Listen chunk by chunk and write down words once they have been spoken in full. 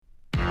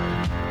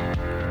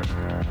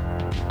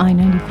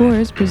I-94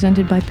 is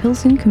presented by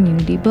Pilsen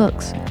Community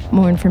Books.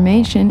 More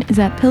information is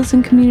at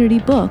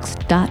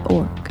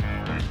pilsencommunitybooks.org.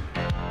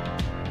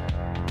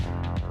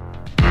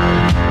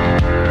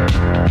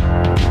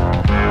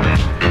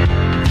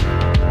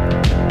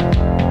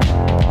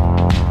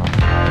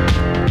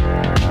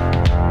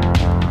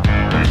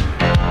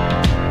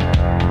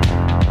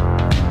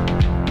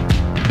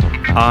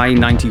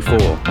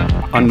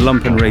 I-94 on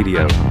Lumpen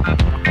Radio.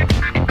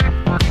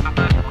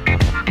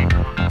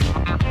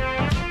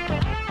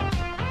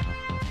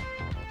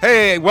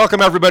 Hey,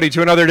 welcome everybody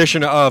to another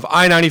edition of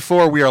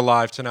I-94. We are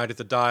live tonight at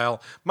the Dial.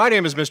 My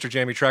name is Mr.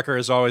 Jamie Trecker.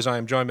 As always, I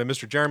am joined by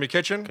Mr. Jeremy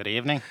Kitchen. Good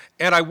evening.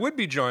 And I would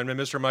be joined by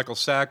Mr. Michael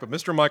Sack, but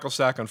Mr. Michael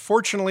Sack,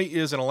 unfortunately,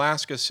 is in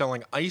Alaska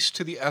selling ice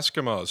to the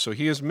Eskimos. So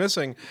he is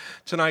missing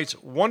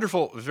tonight's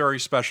wonderful, very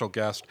special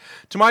guest.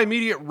 To my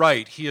immediate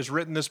right, he has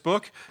written this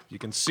book. You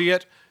can see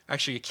it.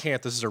 Actually, you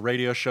can't. This is a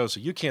radio show,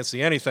 so you can't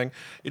see anything.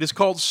 It is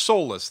called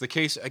Soulless, the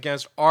case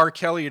against R.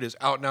 Kelly. It is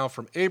out now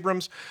from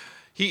Abrams.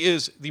 He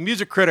is the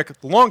music critic,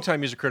 the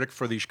longtime music critic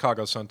for the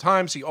Chicago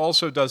Sun-Times. He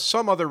also does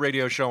some other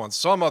radio show on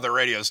some other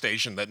radio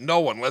station that no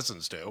one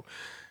listens to.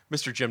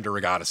 Mr. Jim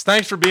DeRogatis.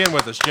 Thanks for being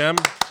with us, Jim.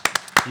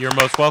 You're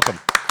most welcome.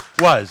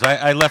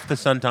 I left the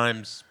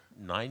Sun-Times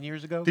 9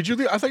 years ago. Did you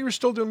leave? I thought you were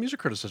still doing music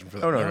criticism for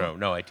that. Oh,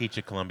 no. I teach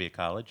at Columbia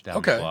College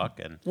down the block.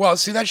 And well,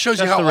 see, that shows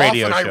you that's how the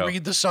radio often show. I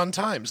read the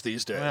Sun-Times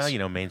these days.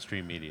 Well,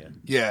 mainstream media.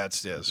 Yeah,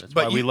 it is. That's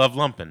why we love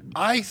Lumpen.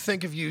 I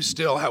think of you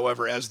still,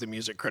 however, as the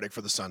music critic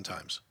for the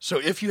Sun-Times. So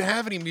if you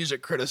have any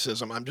music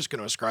criticism, I'm just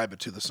going to ascribe it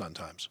to the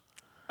Sun-Times.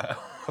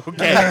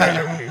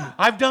 Okay.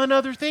 I've done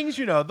other things,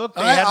 Look,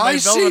 they had my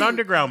Velvet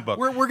Underground book.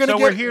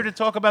 We're here to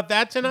talk about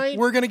that tonight?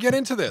 We're going to get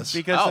into this.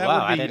 Because that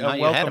would be I didn't know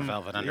you had a welcome,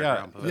 Velvet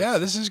Underground book. Yeah,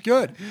 this is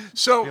good.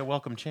 So a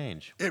welcome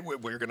change. It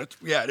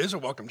is a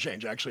welcome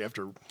change, actually,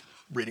 after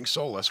reading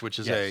Soulless, which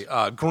is Yes.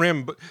 a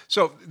grim book.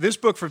 So this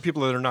book, for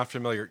people that are not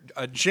familiar,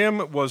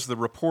 Jim was the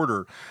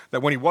reporter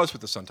that, when he was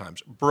with the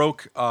Sun-Times,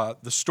 broke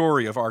the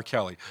story of R.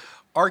 Kelly.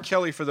 R.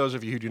 Kelly, for those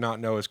of you who do not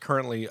know, is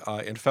currently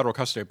in federal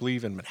custody, I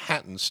believe, in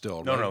Manhattan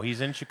still. No, right? no, he's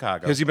in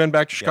Chicago. Has he been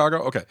back to Chicago?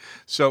 Yeah. Okay.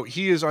 So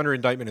he is under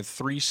indictment in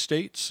 3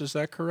 states, is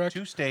that correct?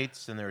 2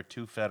 states, and there are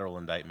 2 federal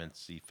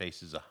indictments. He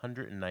faces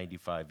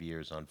 195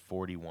 years on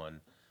 41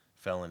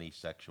 felony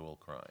sexual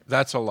crimes.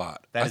 That's a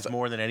lot. That is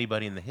more than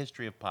anybody in the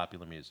history of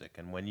popular music.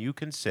 And when you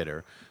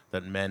consider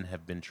that men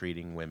have been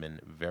treating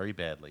women very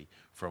badly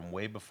from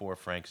way before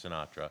Frank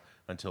Sinatra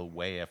until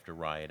way after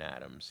Ryan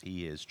Adams,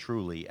 he is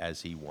truly,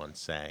 as he once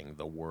sang,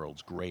 the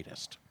world's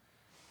greatest.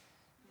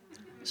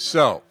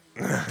 So,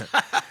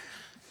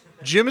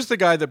 Jim is the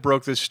guy that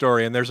broke this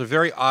story, and there's a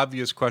very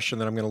obvious question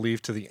that I'm going to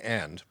leave to the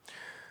end.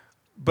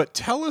 But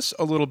tell us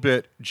a little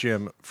bit,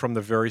 Jim, from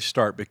the very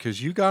start,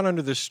 because you got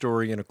into this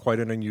story in quite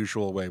an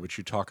unusual way, which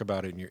you talk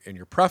about in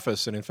your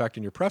preface. And in fact,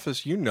 in your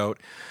preface, you note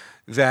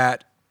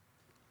that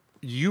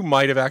you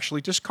might have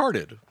actually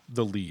discarded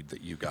the lead that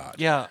you got.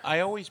 Yeah,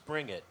 I always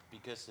bring it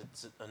because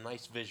it's a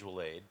nice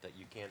visual aid that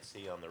you can't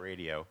see on the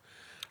radio.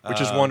 Which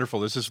is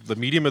wonderful. This is the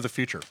medium of the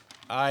future.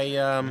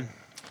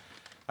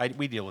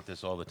 We deal with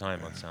this all the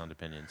time on Sound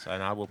Opinions,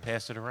 and I will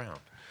pass it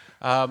around.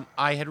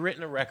 I had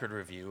written a record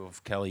review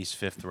of Kelly's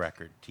 5th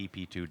record,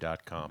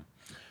 TP2.com.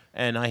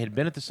 And I had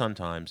been at the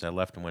Sun-Times. I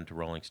left and went to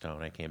Rolling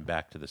Stone. I came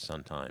back to the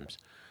Sun-Times.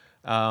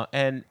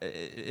 And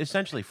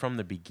essentially from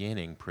the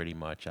beginning, pretty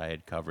much, I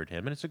had covered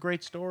him. And it's a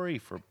great story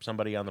for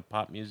somebody on the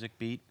pop music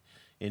beat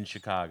in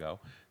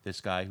Chicago.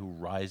 This guy who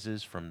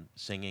rises from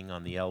singing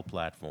on the L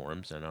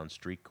platforms and on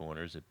street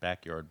corners at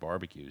backyard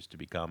barbecues to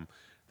become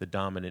the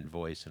dominant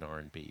voice in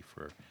R&B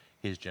for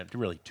his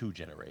really 2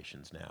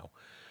 generations now.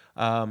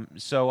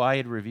 So I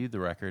had reviewed the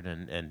record,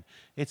 and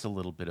it's a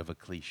little bit of a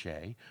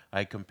cliche.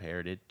 I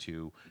compared it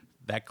to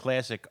that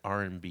classic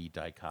R&B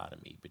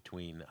dichotomy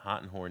between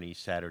Hot and Horny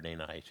Saturday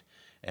night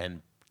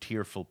and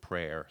Tearful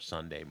Prayer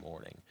Sunday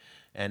morning.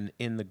 And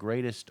in the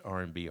greatest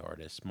R&B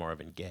artists,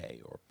 Marvin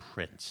Gaye or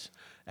Prince,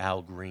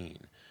 Al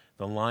Green,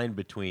 the line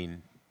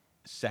between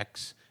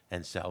sex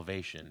and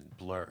salvation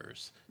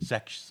blurs.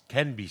 Sex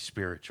can be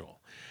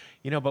spiritual.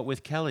 But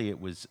with Kelly, it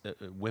was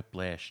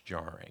whiplash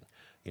jarring.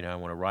 I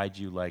want to ride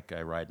you like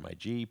I ride my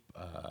Jeep,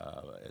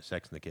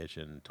 Sex in the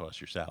Kitchen,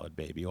 Toss Your Salad,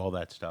 Baby, all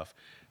that stuff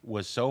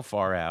was so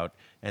far out.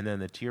 And then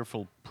the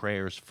tearful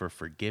prayers for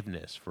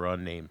forgiveness for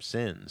unnamed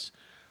sins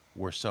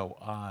were so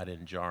odd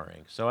and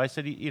jarring. So I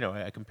said,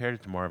 I compared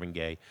it to Marvin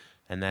Gaye,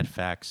 and that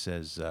fact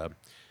says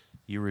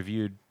you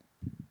reviewed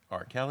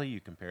R. Kelly, you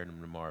compared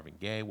him to Marvin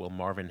Gaye. Well,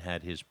 Marvin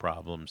had his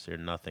problems. They're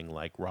nothing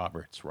like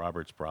Robert's.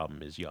 Robert's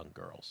problem is young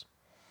girls.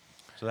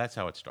 So that's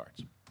how it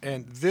starts.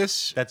 And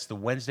that's the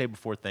Wednesday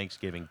before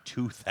Thanksgiving,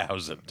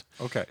 2000.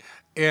 Okay.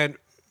 And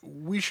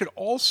we should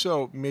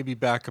also maybe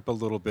back up a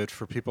little bit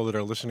for people that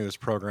are listening to this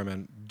program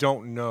and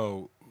don't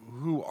know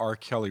who R.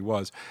 Kelly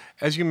was.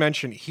 As you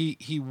mentioned,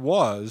 he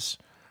was,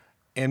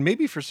 and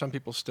maybe for some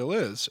people still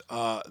is,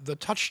 the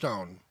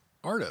touchstone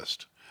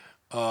artist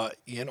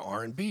in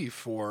R&B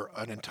for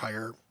an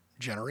entire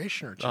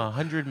generation or 2.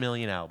 100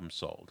 million albums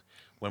sold.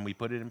 when we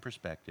put it in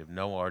perspective,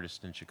 no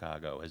artist in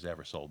Chicago has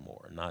ever sold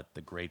more. Not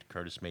the great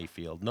Curtis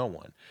Mayfield, no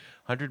one.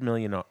 100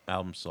 million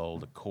albums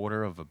sold,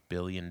 $250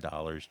 million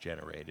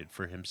generated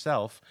for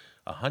himself,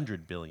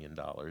 $100 billion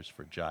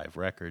for Jive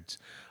Records,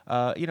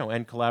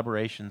 and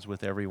collaborations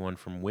with everyone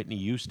from Whitney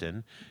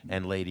Houston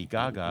and Lady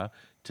Gaga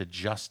to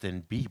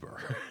Justin Bieber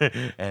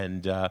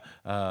and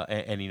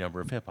any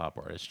number of hip hop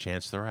artists,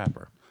 Chance the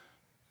Rapper.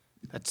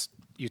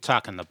 You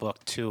talk in the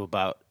book too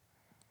about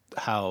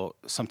how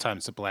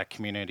sometimes the black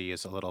community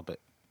is a little bit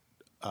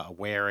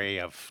wary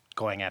of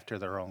going after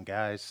their own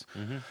guys.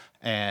 Mm-hmm.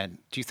 And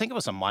do you think it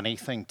was a money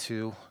thing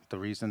too? The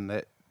reason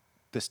that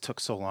this took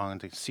so long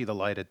to see the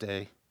light of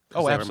day?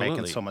 Oh, they absolutely. were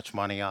making so much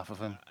money off of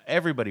him.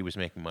 Everybody was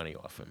making money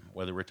off him,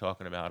 whether we're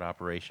talking about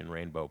Operation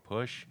Rainbow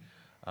Push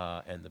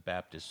and the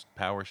Baptist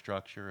power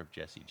structure of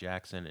Jesse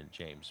Jackson and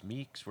James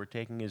Meeks were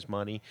taking his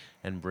money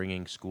and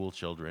bringing school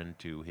children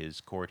to his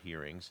court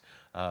hearings,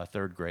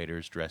 third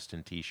graders dressed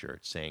in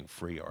T-shirts saying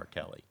 "Free R.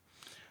 Kelly."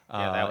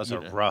 Yeah, that was a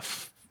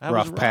rough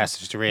rough.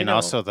 passage to read. And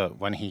also,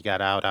 when he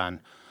got out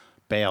on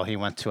bail, he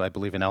went to, I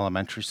believe, an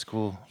elementary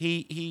school.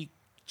 He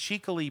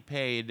cheekily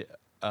paid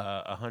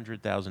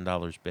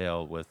 $100,000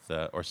 bail with,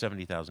 or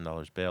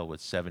 $70,000 bail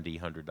with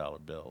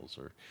 $100 bills,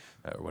 or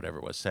whatever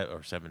it was, or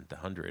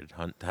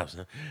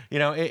 $700,000.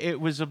 It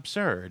was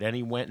absurd, and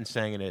he went and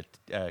sang it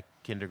at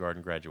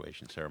kindergarten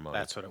graduation ceremony.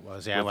 That's what it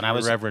was. Yeah, with when I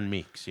was Reverend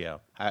Meeks. Yeah,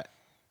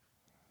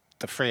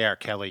 the Free R.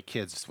 Kelly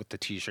kids with the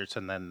T-shirts,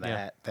 and then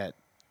that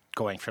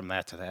going from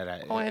that to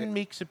that. And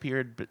Meeks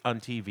appeared on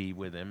TV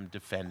with him,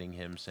 defending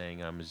him,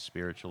 saying, "I'm his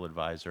spiritual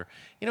advisor."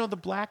 The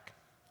black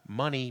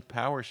money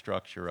power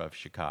structure of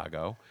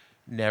Chicago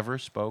never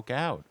spoke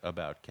out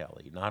about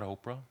Kelly. Not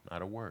Oprah,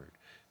 not a word.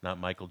 Not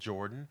Michael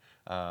Jordan,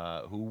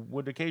 who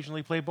would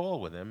occasionally play ball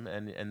with him,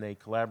 and they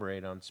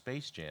collaborate on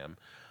Space Jam.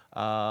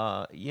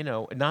 Not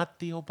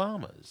the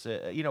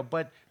Obamas.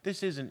 But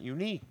this isn't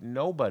unique.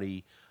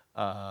 Nobody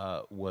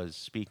was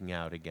speaking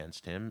out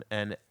against him,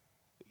 and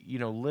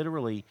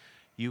literally,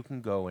 you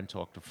can go and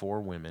talk to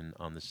 4 women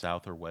on the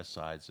south or west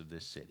sides of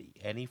this city,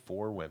 any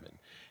 4 women,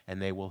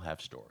 and they will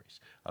have stories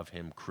of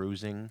him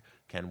cruising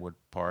Kenwood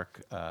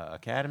Park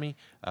Academy,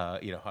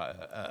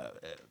 the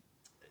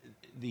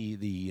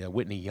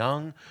Whitney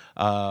Young,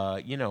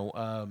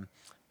 the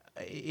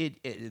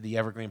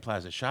Evergreen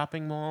Plaza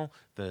Shopping Mall,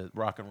 the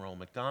Rock and Roll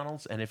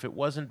McDonald's, and if it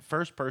wasn't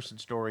first-person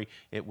story,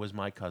 it was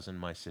my cousin,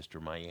 my sister,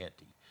 my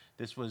auntie.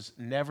 This was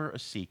never a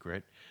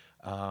secret.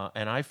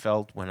 And I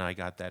felt when I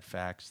got that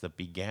fax that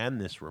began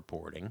this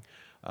reporting,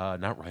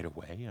 not right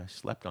away, I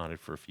slept on it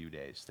for a few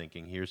days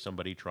thinking, here's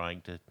somebody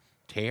trying to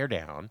tear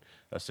down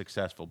a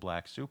successful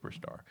black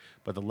superstar.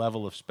 But the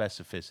level of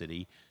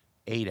specificity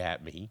ate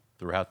at me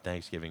throughout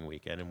Thanksgiving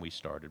weekend, and we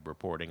started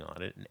reporting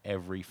on it, and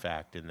every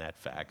fact in that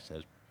fax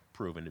has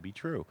proven to be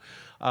true.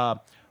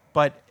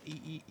 But,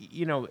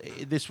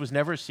 this was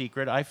never a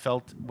secret. I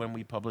felt when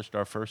we published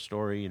our first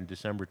story in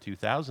December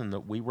 2000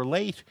 that we were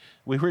late.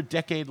 We were a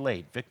decade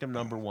late. Victim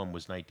number 1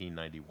 was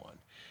 1991.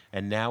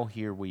 And now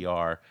here we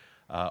are,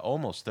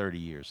 almost 30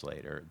 years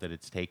later, that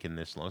it's taken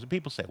this long. So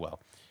people say, well,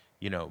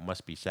 it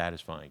must be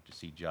satisfying to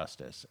see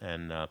justice.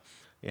 And,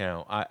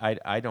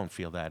 I don't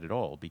feel that at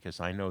all, because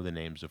I know the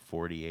names of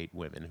 48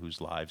 women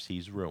whose lives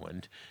he's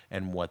ruined.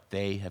 And what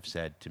they have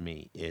said to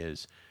me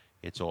is,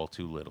 it's all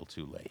too little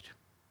too late.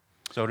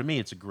 So to me,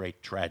 it's a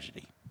great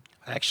tragedy.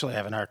 I actually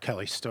have an R.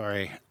 Kelly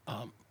story.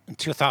 In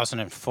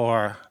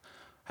 2004,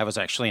 I was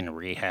actually in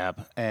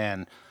rehab,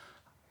 and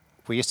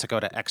we used to go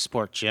to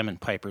Export Gym in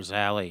Piper's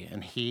Alley,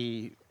 and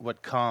he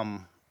would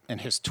come in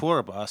his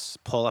tour bus,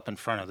 pull up in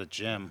front of the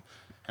gym,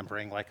 and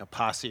bring like a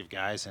posse of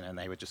guys in, and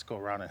they would just go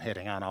around and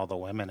hitting on all the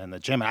women in the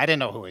gym. And I didn't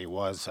know who he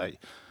was. I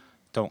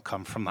don't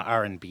come from the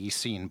R&B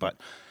scene, but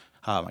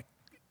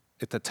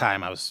at the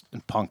time I was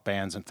in punk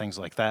bands and things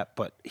like that.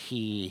 But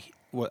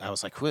I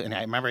was like, and I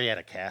remember he had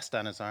a cast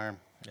on his arm,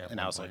 and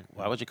I was like,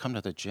 why would you come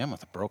to the gym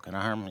with a broken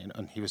arm?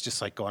 And he was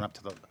just like going up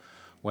to the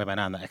women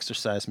on the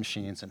exercise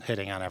machines and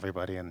hitting on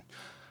everybody. And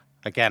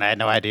again, I had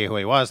no idea who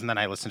he was. And then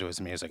I listened to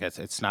his music.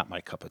 It's not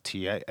my cup of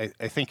tea.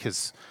 I think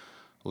his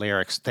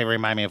lyrics, they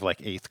remind me of like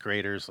 8th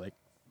graders, like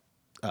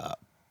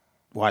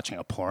watching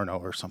a porno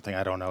or something.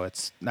 I don't know.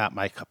 It's not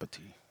my cup of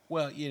tea.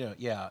 Well,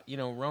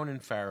 Ronan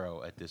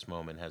Farrow at this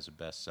moment has a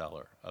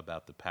bestseller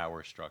about the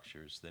power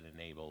structures that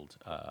enabled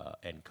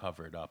and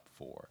covered up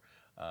for,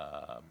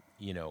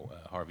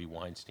 Harvey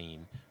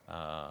Weinstein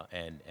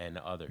and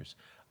others.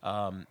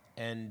 There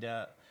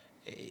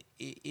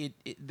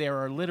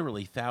are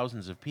literally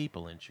thousands of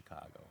people in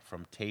Chicago,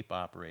 from tape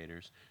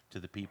operators to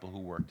the people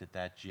who worked at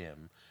that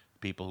gym,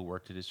 people who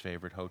worked at his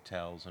favorite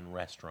hotels and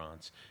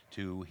restaurants,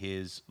 to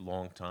his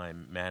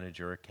longtime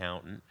manager,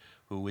 accountant,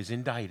 who is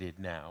indicted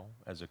now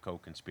as a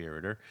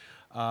co-conspirator.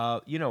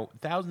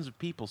 Thousands of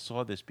people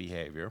saw this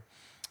behavior,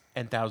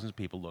 and thousands of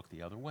people looked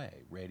the other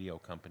way. Radio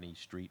companies,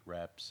 street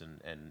reps,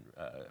 and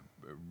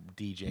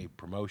DJ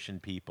promotion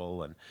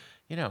people, and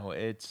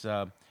it's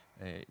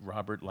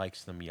Robert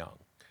likes them young.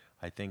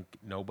 I think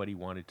nobody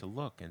wanted to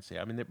look and say,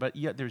 I mean, but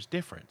yeah, there's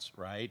difference,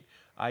 right?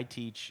 I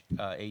teach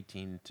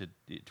 18 to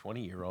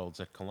 20-year-olds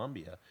at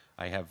Columbia.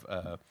 I have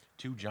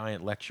 2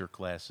 giant lecture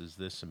classes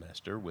this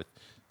semester with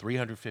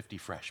 350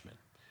 freshmen.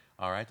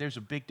 All right, there's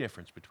a big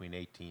difference between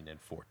 18 and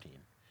 14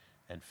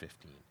 and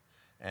 15.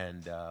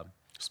 And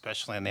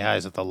Especially in the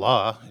eyes of the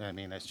law. I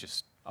mean, it's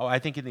just. oh, I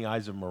think in the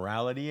eyes of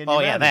morality and Oh,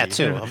 yeah, that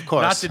humanity. too, of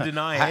course. Not to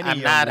deny any I'm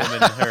young not,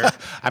 woman her.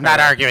 I'm not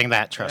arguing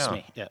that, trust Yeah.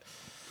 me. Yeah.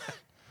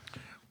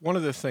 One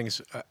of the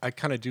things I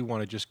kind of do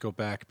want to just go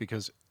back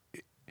because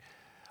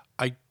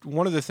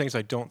one of the things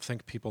I don't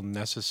think people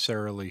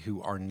necessarily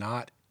who are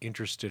not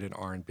interested in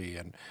R&B,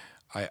 and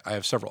I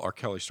have several R.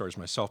 Kelly stories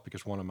myself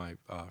because one of my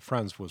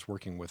friends was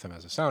working with him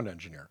as a sound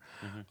engineer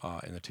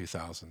in the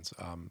 2000s.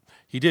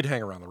 He did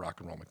hang around the Rock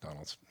and Roll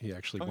McDonald's. He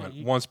actually went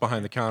once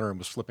behind the counter and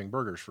was flipping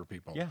burgers for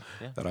people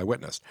that I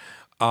witnessed.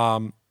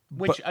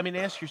 Which, I mean,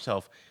 ask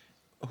yourself,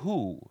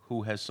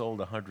 who has sold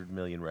 100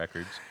 million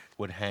records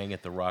would hang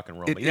at the Rock and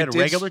Roll? He had a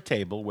regular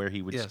table where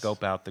he would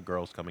scope out the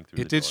girls coming through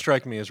the door. It did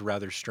strike me as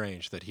rather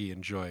strange that he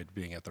enjoyed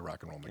being at the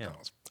Rock and Roll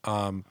McDonald's.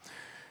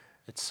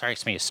 It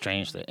strikes me as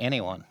strange that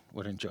anyone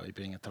would enjoy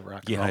being at the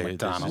Rock and Yeah, Roll it is.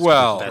 McDonald's.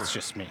 Well, but that's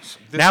just me.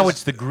 Now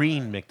it's the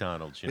green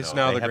McDonald's, you know. It's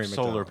now they the have green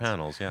solar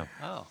McDonald's. panels,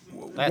 yeah.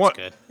 Oh, that's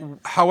good.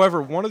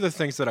 However, one of the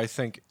things that I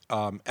think,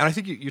 and I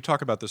think you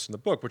talk about this in the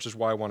book, which is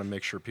why I want to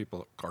make sure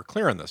people are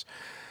clear on this.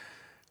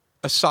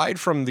 Aside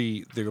from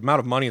the amount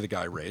of money the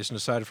guy raised, and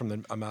aside from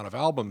the amount of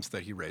albums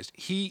that he raised,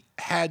 he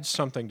had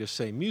something to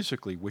say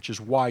musically, which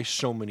is why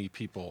so many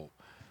people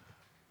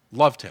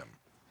loved him.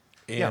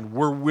 And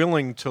were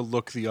willing to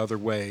look the other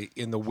way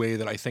in the way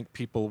that I think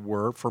people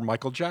were for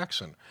Michael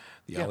Jackson,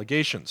 the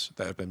allegations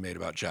that have been made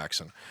about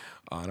Jackson.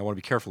 And I want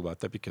to be careful about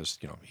that because,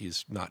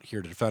 he's not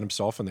here to defend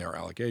himself and they are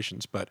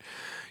allegations. But,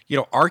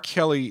 R.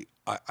 Kelly,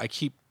 I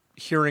keep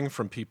hearing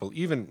from people,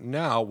 even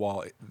now,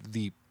 while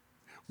the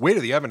weight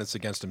of the evidence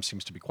against him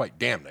seems to be quite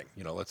damning.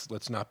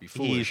 Let's not be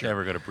foolish. He's here.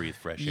 never going to breathe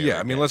fresh air. Yeah,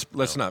 I mean, again.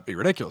 let's not be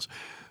ridiculous.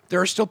 There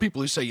are still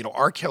people who say,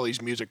 R.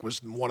 Kelly's music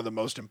was one of the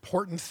most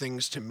important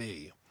things to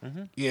me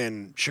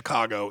in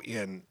Chicago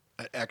in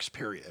X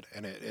period,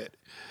 and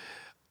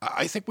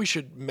I think we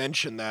should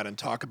mention that and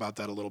talk about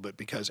that a little bit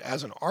because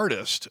as an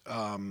artist,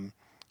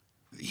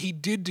 he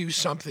did do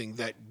something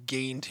that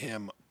gained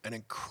him an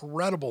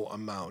incredible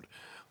amount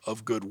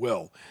of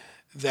goodwill.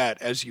 That,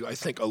 as you, I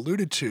think,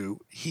 alluded to,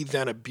 he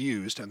then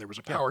abused, and there was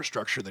a power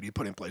structure that he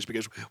put in place.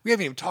 Because we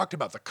haven't even talked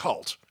about the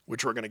cult,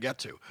 which we're going to get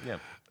to. Yeah.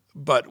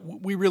 But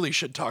we really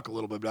should talk a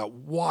little bit about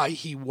why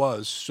he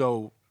was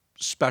so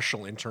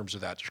special in terms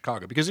of that to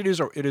Chicago, because it is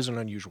an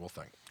unusual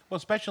thing.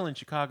 Well, special in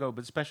Chicago,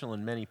 but special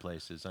in many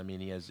places. I mean,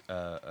 he has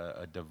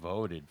a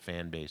devoted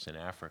fan base in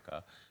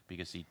Africa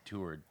because he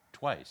toured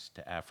twice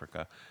to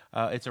Africa.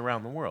 It's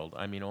around the world.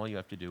 I mean, all you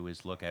have to do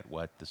is look at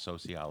what the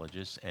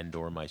sociologists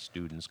and/or my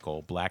students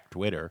call Black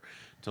Twitter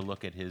to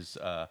look at his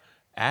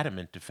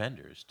adamant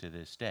defenders to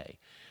this day.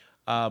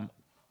 I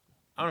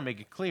want to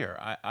make it clear.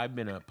 I've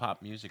been a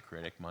pop music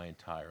critic my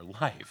entire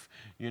life.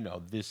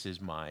 This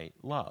is my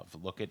love.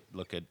 Look at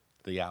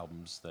the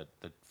albums that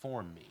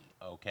form me.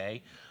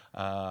 Okay,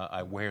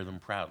 I wear them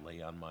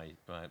proudly on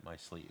my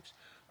sleeves.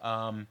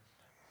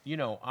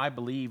 I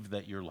believe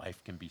that your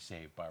life can be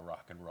saved by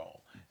rock and roll,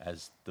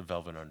 as the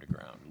Velvet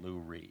Underground, Lou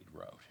Reed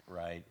wrote,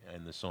 right,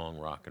 and the song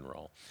Rock and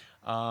Roll.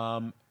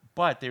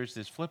 But there's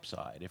this flip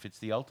side. If it's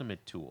the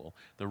ultimate tool,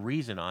 the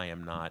reason I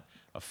am not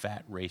a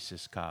fat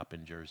racist cop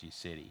in Jersey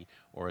City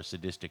or a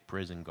sadistic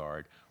prison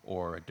guard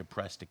or a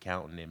depressed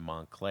accountant in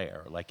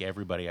Montclair, like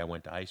everybody I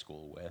went to high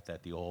school with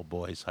at the old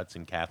boys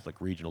Hudson Catholic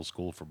Regional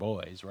School for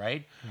Boys,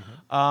 right,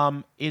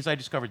 is I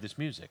discovered this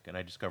music and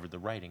I discovered the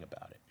writing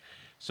about it.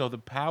 So the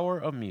power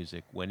of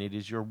music, when it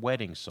is your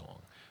wedding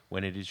song,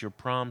 when it is your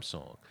prom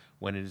song,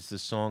 when it is the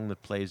song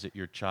that plays at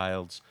your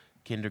child's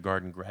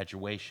kindergarten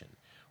graduation,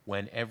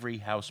 when every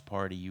house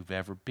party you've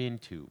ever been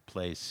to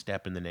plays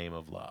Step in the Name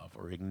of Love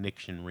or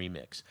Ignition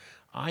Remix,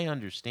 I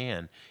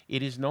understand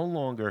it is no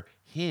longer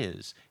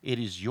his, it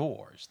is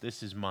yours.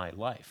 This is my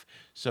life.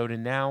 So to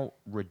now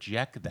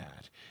reject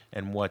that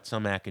and what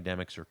some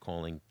academics are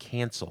calling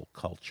cancel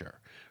culture,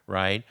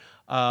 right,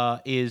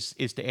 is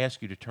to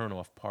ask you to turn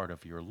off part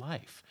of your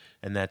life.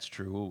 And that's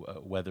true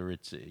whether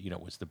it's, it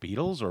was the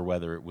Beatles or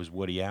whether it was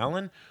Woody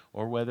Allen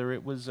or whether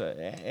it was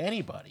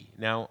anybody.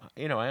 Now,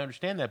 I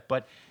understand that,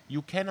 but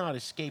you cannot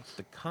escape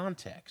the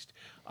context.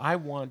 I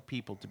want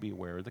people to be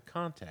aware of the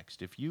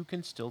context. If you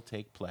can still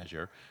take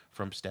pleasure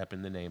from Step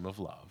in the Name of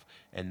Love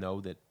and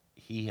know that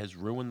he has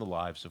ruined the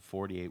lives of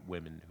 48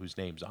 women whose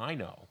names I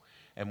know,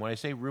 and when I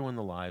say ruin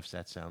the lives,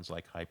 that sounds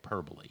like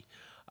hyperbole.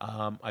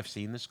 I've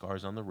seen the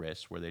scars on the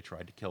wrists where they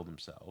tried to kill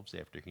themselves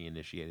after he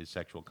initiated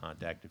sexual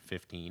contact at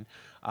 15.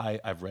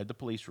 I've read the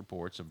police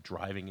reports of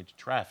driving into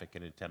traffic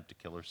in an attempt to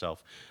kill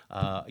herself,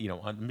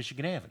 on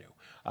Michigan Avenue.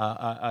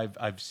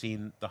 I've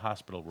seen the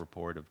hospital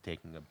report of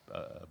taking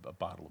a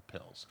bottle of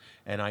pills,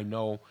 and I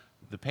know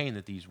the pain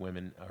that these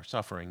women are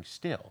suffering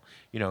still.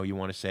 You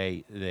want to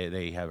say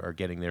they are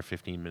getting their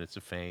 15 minutes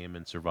of fame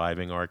and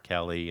surviving R.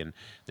 Kelly, and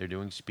they're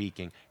doing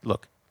speaking.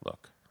 Look.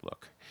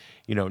 look,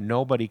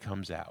 nobody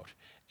comes out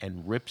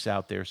and rips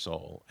out their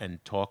soul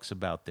and talks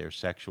about their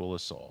sexual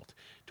assault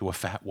to a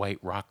fat white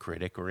rock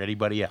critic or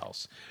anybody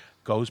else,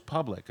 goes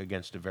public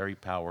against a very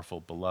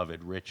powerful,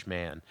 beloved, rich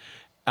man,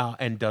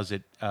 and does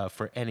it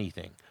for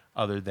anything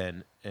other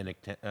than an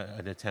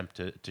attempt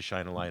to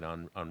shine a light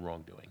on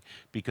wrongdoing,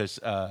 because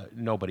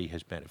nobody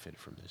has benefited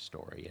from this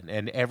story,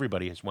 and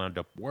everybody has wound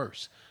up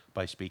worse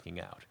by speaking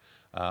out,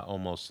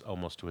 almost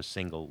to a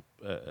single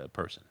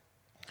person.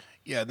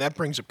 Yeah, that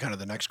brings up kind of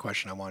the next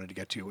question I wanted to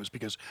get to, was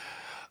because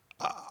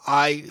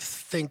I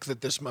think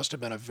that this must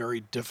have been a very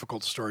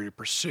difficult story to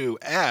pursue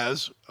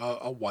as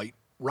a white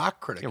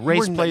rock critic.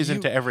 Race plays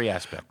into every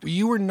aspect.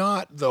 You were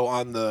not, though,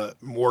 on the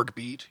morgue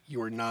beat. You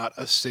were not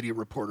a city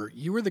reporter.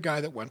 You were the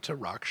guy that went to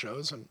rock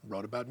shows and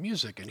wrote about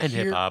music. And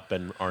hip hop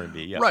and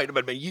R&B, yeah. Right,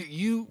 but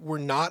you were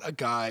not a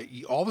guy.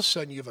 All of a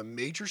sudden, you have a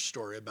major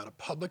story about a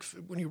public,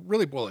 when you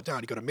really boil it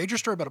down, you got a major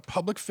story about a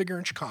public figure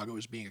in Chicago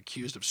who's being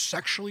accused of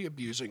sexually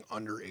abusing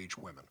underage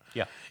women.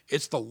 Yeah.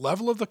 It's the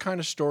level of the kind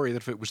of story that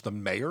if it was the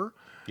mayor,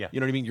 yeah, you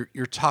know what I mean,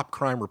 your top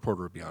crime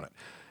reporter would be on it.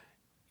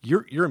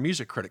 You're a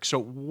music critic. So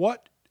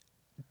what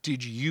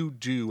did you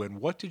do, and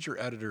what did your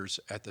editors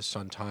at the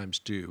Sun-Times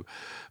do?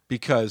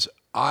 Because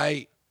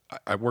I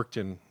worked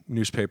in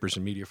newspapers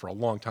and media for a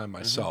long time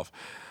myself.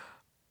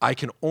 I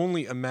can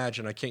only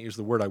imagine, I can't use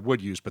the word I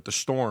would use, but the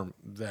storm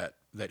that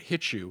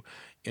hit you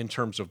in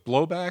terms of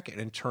blowback and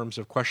in terms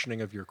of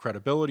questioning of your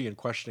credibility and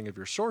questioning of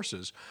your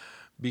sources,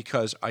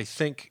 because I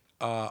think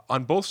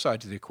on both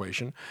sides of the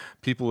equation,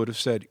 people would have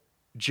said,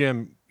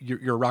 Jim,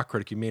 you're a rock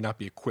critic. You may not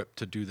be equipped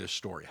to do this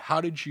story. How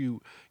did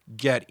you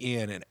get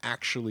in and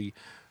actually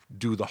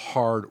do the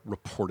hard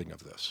reporting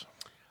of this?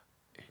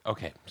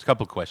 Okay, there's a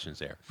couple of questions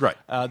there. Right.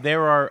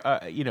 There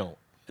are,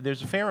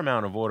 there's a fair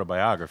amount of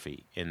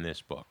autobiography in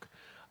this book,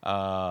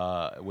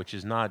 which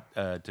is not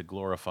to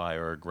glorify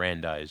or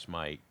aggrandize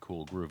my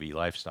cool, groovy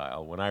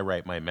lifestyle. When I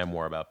write my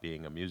memoir about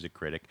being a music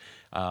critic,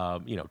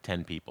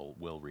 10 people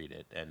will read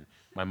it, and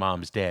my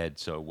mom's dead,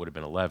 so it would have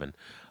been 11.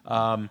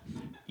 We'll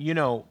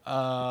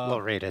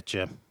read it,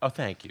 Jim. Oh,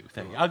 thank you.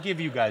 I'll give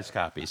you guys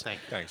copies.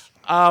 Thanks.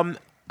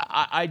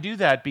 I do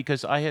that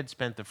because I had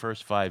spent the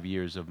first 5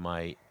 years of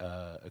my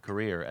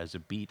career as a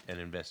beat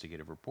and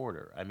investigative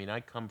reporter. I mean, I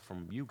come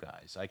from you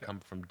guys. I come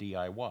from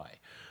DIY.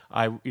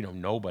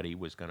 Nobody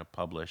was going to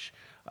publish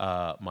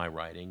my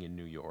writing in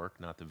New York,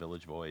 not the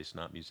Village Voice,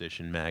 not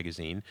Musician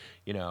Magazine.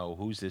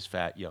 Who's this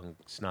fat young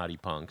snotty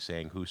punk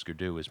saying Husker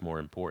Du is more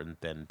important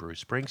than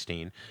Bruce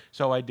Springsteen?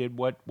 So I did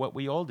what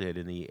we all did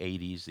in the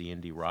 80s, the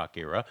indie rock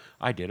era.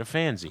 I did a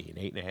fanzine,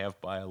 8.5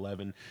 by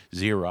 11,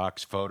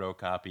 Xerox,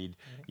 photocopied,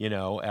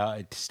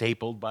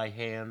 stapled by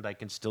hand. I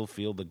can still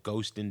feel the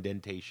ghost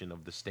indentation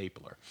of the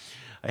stapler.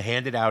 I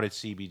handed out at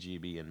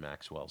CBGB and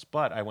Maxwell's.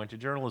 But I went to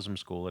journalism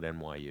school at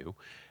NYU,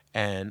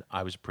 and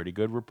I was a pretty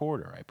good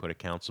reporter. I put a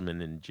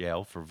councilman in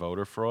jail for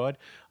voter fraud.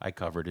 I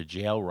covered a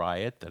jail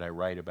riot that I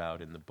write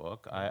about in the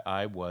book.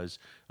 I was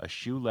a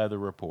shoe leather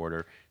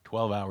reporter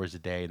 12 hours a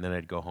day, and then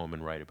I'd go home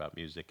and write about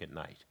music at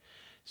night.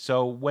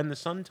 So when the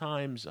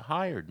Sun-Times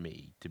hired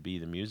me to be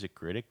the music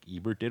critic,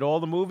 Ebert did all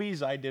the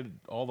movies, I did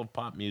all the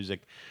pop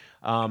music.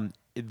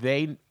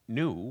 They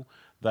knew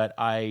that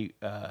I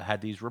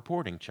had these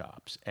reporting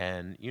chops.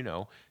 And,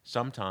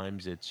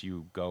 sometimes it's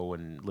you go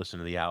and listen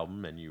to the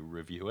album and you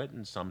review it,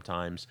 and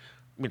sometimes,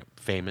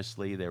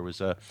 famously, there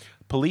was a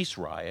police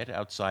riot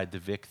outside the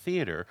Vic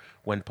Theater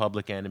when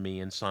Public Enemy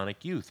and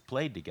Sonic Youth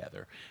played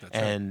together.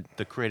 And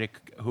the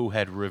critic who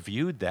had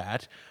reviewed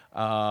that,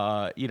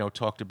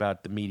 talked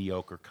about the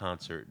mediocre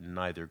concert, and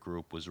neither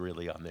group was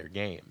really on their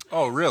game.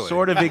 Oh, really?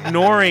 Sort of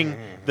ignoring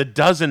the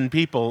dozen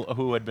people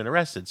who had been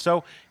arrested.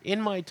 So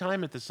in my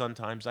time at the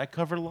Sun-Times, I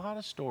covered a lot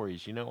of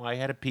stories. I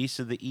had a piece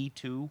of the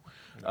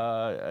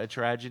E2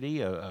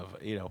 tragedy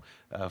of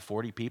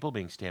 40 people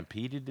being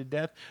stampeded to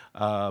death.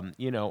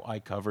 I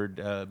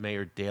covered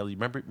Mayor Daley.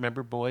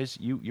 Remember, boys?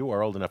 You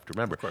are old enough to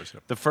remember. Of course.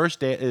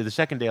 The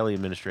second Daley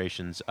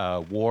administration's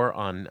war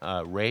on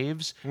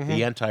raves,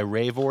 the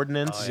anti-rave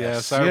ordinance. Oh,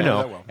 yes, I remember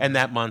that well. And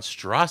that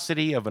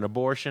monstrosity of an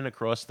abortion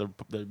across the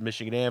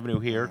Michigan Avenue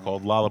here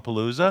called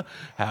Lollapalooza.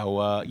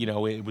 How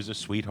it was a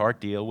sweetheart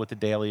deal with the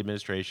Daley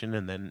administration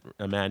and then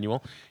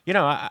Emanuel.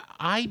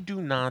 I do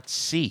not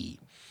see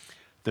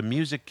the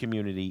music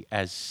community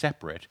as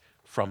separate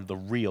from the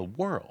real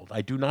world.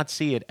 I do not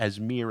see it as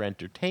mere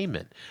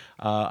entertainment.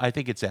 I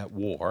think it's at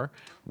war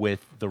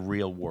with the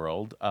real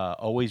world,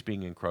 always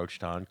being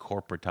encroached on,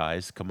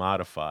 corporatized,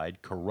 commodified,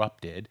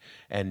 corrupted,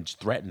 and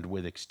threatened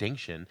with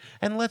extinction.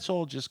 And let's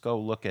all just go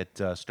look at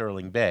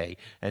Sterling Bay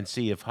and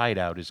see if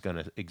Hideout is going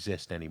to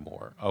exist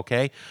anymore,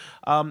 okay?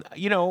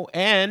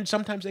 And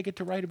sometimes I get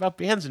to write about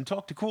bands and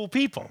talk to cool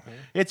people.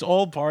 It's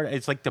all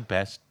it's like the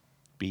best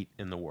beat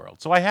in the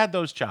world. So I had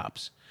those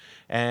chops.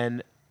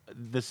 And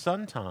the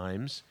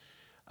Sun-Times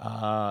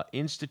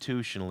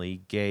institutionally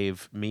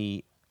gave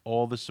me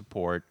all the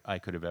support I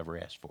could have ever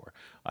asked for.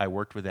 I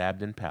worked with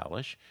Abdon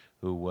Palish,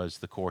 who was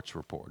the courts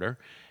reporter,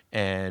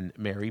 and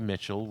Mary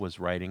Mitchell was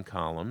writing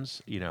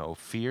columns,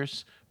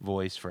 fierce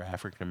voice for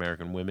African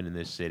American women in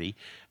this city.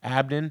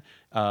 Abden,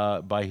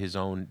 by his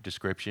own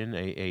description,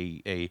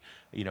 a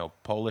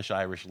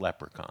Polish-Irish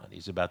leprechaun.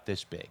 He's about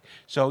this big.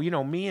 So,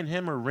 me and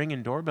him are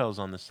ringing doorbells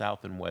on the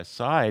south and west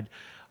side.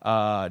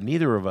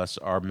 Neither of us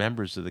are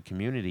members of the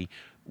community.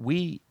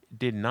 We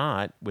did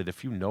not, with a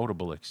few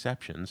notable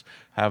exceptions,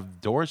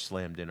 have doors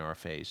slammed in our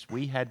face.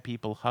 We had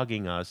people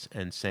hugging us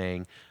and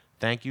saying,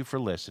 "Thank you for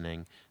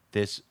listening.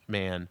 This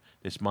man,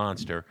 this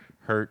monster,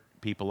 hurt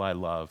people I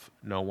love.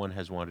 No one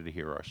has wanted to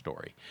hear our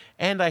story."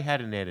 And I had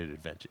an added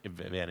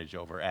advantage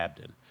over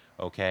Abden,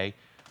 okay?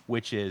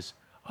 Which is,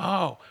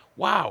 oh,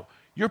 wow,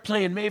 you're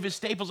playing Mavis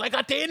Staples. I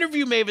got to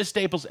interview Mavis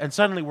Staples. And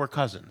suddenly we're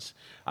cousins.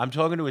 I'm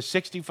talking to a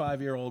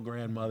 65-year-old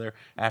grandmother,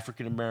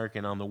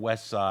 African-American on the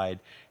west side,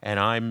 and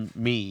I'm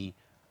me.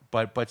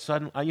 But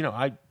suddenly,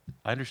 I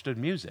understood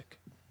music.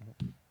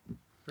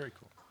 Very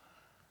cool.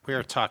 We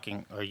were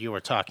talking, or you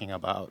were talking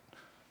about,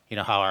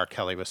 how R.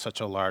 Kelly was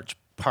such a large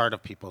part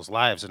of people's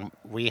lives, and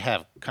we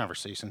have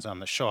conversations on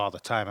the show all the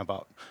time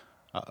about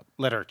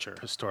literature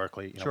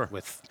historically, Sure.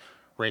 with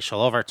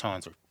racial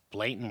overtones or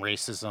blatant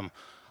racism.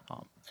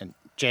 And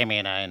Jamie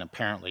and I, and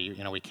apparently,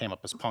 we came up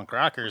as punk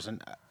rockers,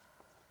 and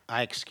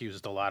I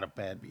excused a lot of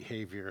bad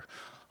behavior.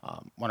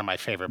 One of my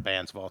favorite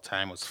bands of all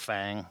time was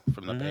Fang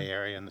from the Bay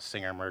Area, and the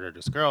singer murdered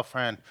his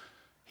girlfriend.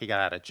 He got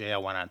out of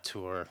jail, went on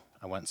tour.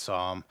 I went and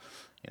saw him,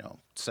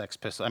 Sex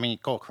Pistols. I mean,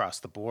 go across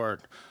the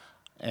board.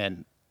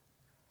 And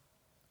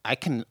I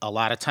can a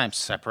lot of times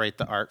separate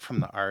the art from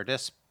the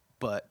artist,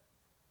 but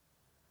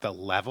the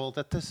level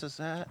that this is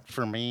at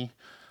for me,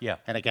 Yeah.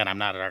 and again, I'm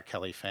not an R.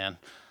 Kelly fan,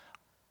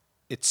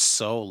 it's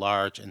so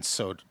large and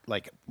so,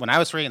 when I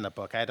was reading the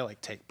book, I had to,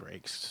 take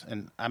breaks.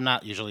 And I'm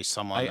not usually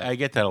someone I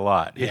get that a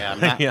lot. yeah,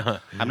 I'm not, Yeah.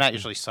 I'm not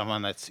usually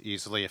someone that's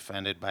easily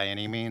offended by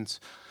any means.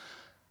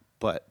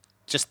 But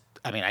just,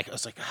 I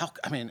was like,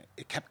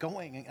 it kept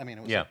going.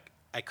 It was Yeah. like,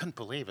 I couldn't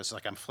believe it. It's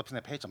like I'm flipping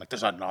the page. I'm like,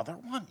 there's another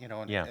one,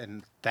 and, Yeah.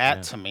 and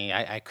that to me,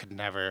 I could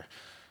never,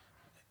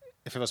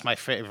 if it was my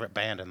favorite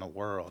band in the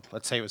world,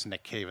 let's say it was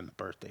Nick Cave and the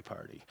Birthday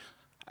Party,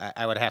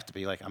 I would have to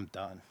be like, I'm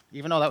done.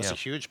 Even though that was Yeah. a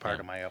huge part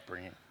of my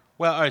upbringing.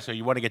 Well, all right, so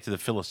you want to get to the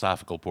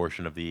philosophical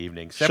portion of the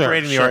evening. Sure,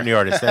 Separating the art and the sure.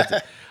 artist. That's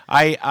it.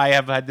 I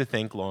have had to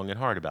think long and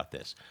hard about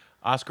this.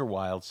 Oscar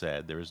Wilde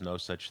said there is no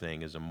such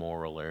thing as a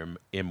moral or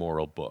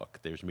immoral book.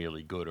 There's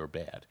merely good or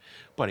bad.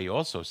 But he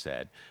also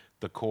said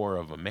the core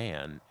of a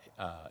man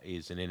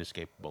is an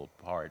inescapable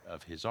part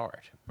of his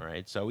art,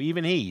 right? So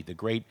even he, the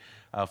great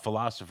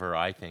philosopher,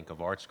 I think,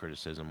 of arts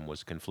criticism,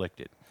 was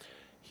conflicted.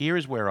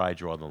 Here's where I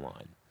draw the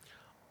line.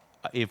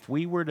 If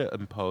we were to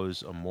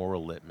impose a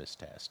moral litmus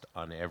test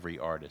on every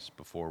artist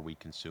before we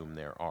consume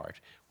their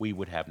art, we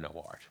would have no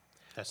art.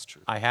 That's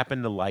true. I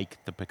happen to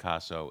like the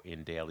Picasso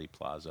in Daly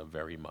Plaza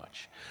very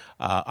much.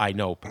 I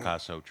know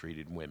Picasso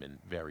treated women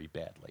very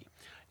badly.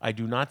 I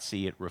do not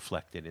see it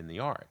reflected in the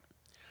art.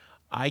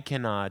 I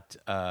cannot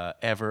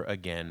ever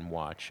again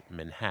watch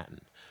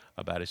Manhattan,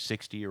 about a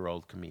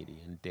 60-year-old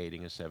comedian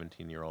dating a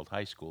 17-year-old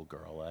high school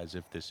girl, as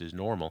if this is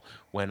normal,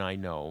 when I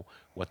know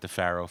what the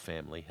Farrow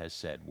family has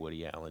said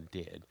Woody Allen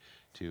did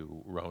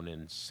to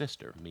Ronan's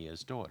sister,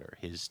 Mia's daughter,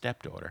 his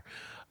stepdaughter.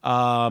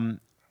 I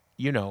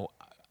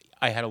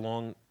had a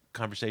long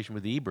conversation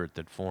with Ebert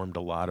that formed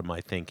a lot of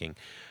my thinking.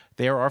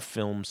 There are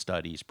film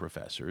studies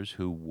professors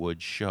who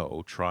would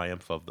show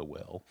Triumph of the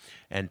Will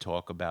and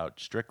talk about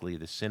strictly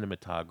the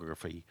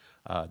cinematography,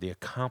 the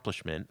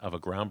accomplishment of a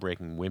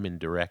groundbreaking woman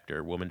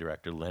director,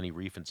 Leni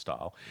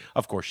Riefenstahl.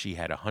 Of course, she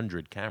had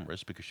 100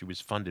 cameras because she was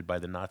funded by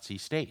the Nazi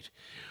state.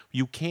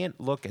 You can't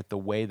look at the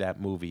way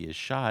that movie is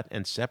shot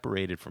and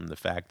separate it from the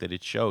fact that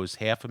it shows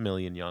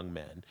 500,000 young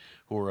men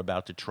who are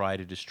about to try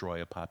to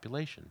destroy a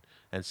population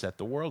and set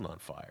the world on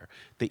fire.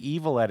 The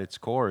evil at its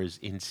core is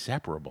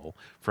inseparable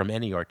from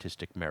any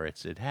artistic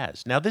merits it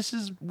has. Now, this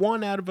is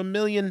 1 out of a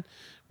million,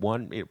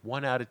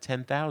 one out of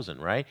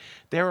 10,000, right?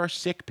 There are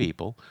sick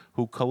people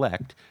who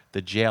collect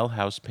the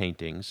jailhouse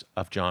paintings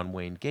of John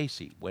Wayne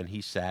Gacy when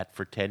he sat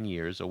for 10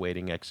 years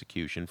awaiting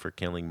execution for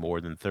killing more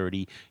than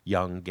 30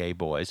 young gay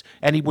boys,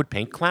 and he would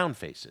paint clown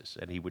faces,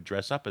 and he would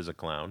dress up as a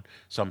clown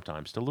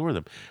sometimes to lure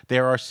them.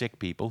 There are sick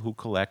people who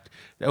collect,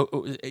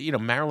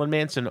 Marilyn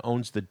Manson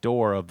owns the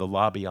door of the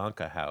La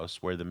Bianca house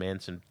where the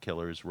Manson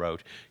killers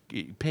wrote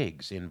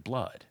pigs in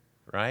blood,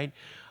 right?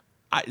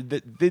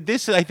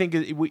 This, I think,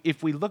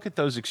 if we look at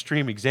those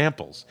extreme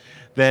examples,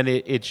 then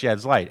it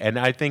sheds light. And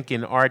I think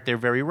in art, they're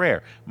very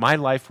rare. My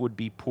life would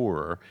be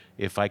poorer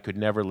if I could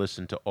never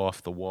listen to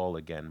Off the Wall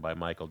again by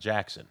Michael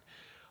Jackson.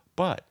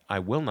 But I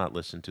will not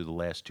listen to the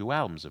last 2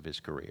 albums of his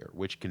career,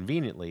 which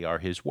conveniently are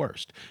his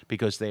worst,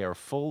 because they are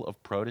full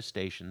of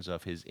protestations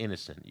of his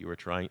innocence. You're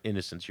trying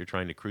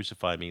to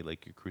crucify me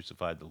like you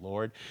crucified the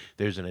Lord.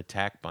 There's an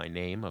attack by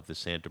name of the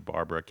Santa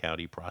Barbara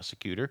County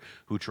prosecutor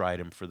who tried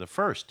him for the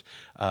first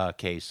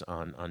case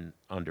on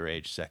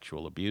underage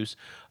sexual abuse.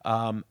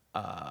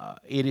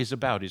 It is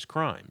about his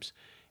crimes.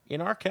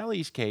 In R.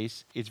 Kelly's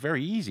case, it's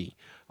very easy.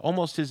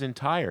 Almost his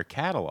entire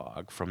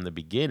catalog from the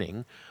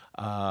beginning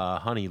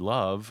Honey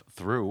Love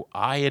through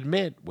I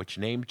Admit, which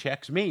name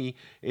checks me,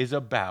 is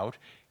about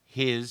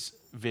his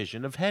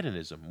vision of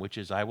hedonism, which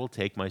is I will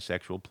take my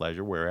sexual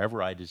pleasure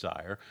wherever I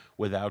desire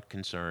without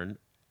concern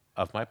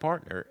of my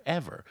partner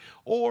ever.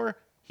 Or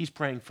he's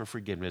praying for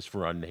forgiveness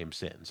for unnamed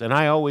sins. And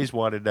I always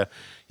wanted to,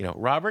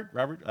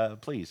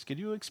 Robert, please, could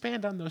you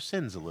expand on those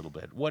sins a little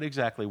bit? What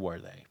exactly were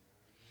they?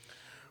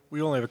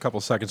 We only have a couple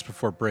seconds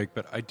before break,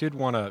 but I did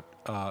want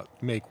to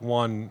make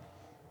one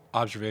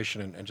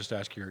observation and just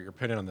ask your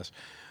opinion on this.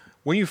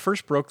 When you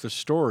first broke the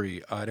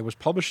story, and it was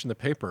published in the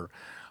paper,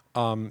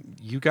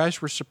 you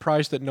guys were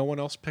surprised that no one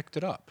else picked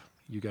it up.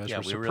 You guys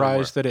were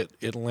surprised that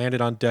it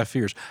landed on deaf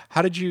ears.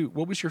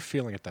 What was your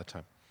feeling at that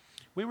time?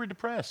 We were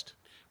depressed.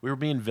 We were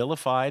being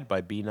vilified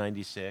by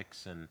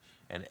B96 and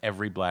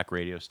every black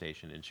radio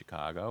station in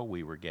Chicago.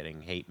 We were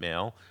getting hate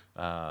mail.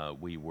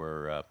 We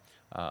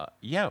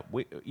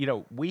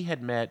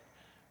had met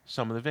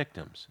some of the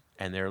victims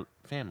and their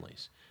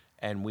families,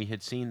 and we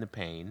had seen the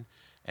pain,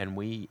 and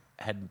we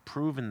had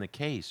proven the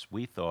case.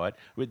 We thought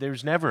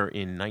there's never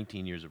in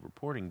 19 years of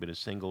reporting been a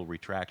single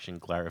retraction,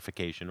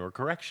 clarification, or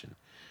correction.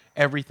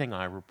 Everything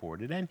I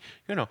reported, and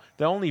the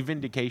only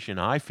vindication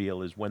I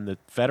feel is when the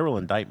federal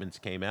indictments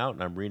came out,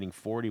 and I'm reading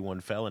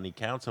 41 felony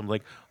counts. I'm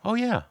like, oh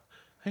yeah,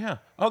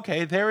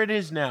 okay, there it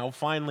is now,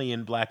 finally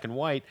in black and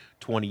white,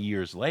 20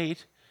 years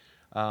late.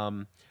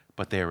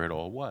 But there it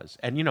all was,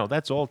 and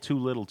that's all too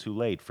little, too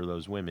late for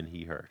those women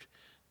he hurt.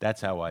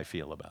 That's how I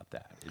feel about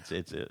that.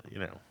 It's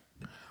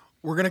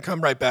We're going to come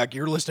right back.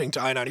 You're listening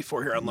to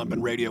I-94 here on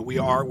Lumpen Radio. We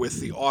are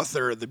with the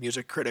author, the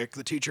music critic,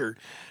 the teacher,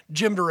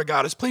 Jim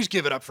DeRogatis. Please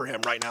give it up for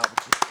him right now.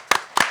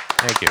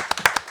 Thank you.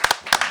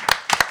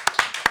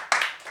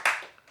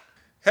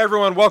 Hey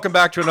everyone, welcome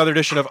back to another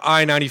edition of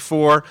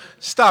I-94.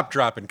 Stop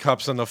dropping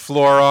cups on the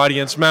floor,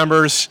 audience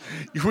members.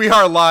 We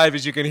are live,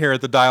 as you can hear, at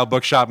the Dial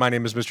Bookshop. My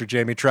name is Mr.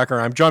 Jamie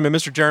Trecker. I'm joined by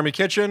Mr. Jeremy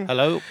Kitchen.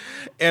 Hello.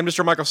 And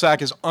Mr. Michael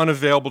Sack is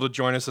unavailable to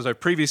join us. As I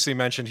previously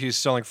mentioned, he's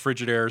selling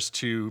Frigidaires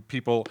to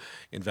people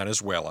in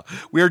Venezuela.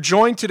 We are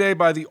joined today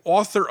by the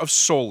author of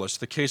Soulless,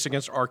 The Case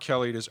Against R.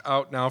 Kelly. It is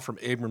out now from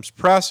Abrams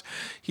Press.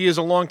 He is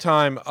a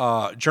longtime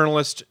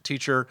journalist,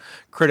 teacher,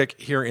 critic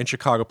here in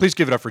Chicago. Please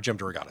give it up for Jim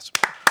DeRogatis.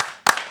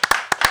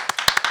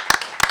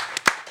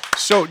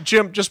 So,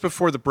 Jim, just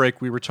before the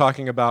break, we were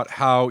talking about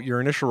how your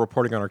initial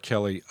reporting on R.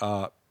 Kelly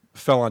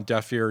fell on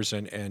deaf ears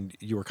and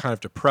you were kind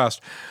of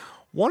depressed.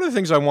 One of the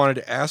things I wanted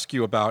to ask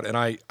you about, and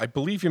I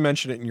believe you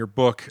mentioned it in your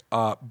book,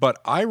 but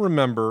I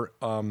remember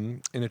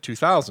in the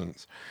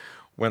 2000s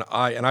when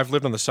I've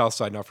lived on the South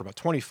Side now for about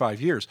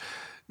 25 years,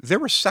 there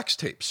were sex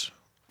tapes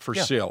for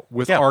sale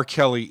with R.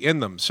 Kelly in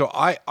them. So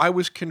I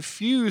was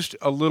confused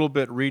a little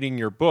bit reading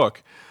your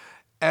book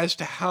as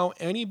to how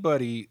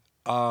anybody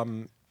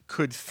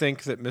could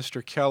think that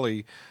Mr.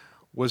 Kelly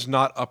was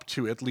not up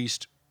to at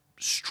least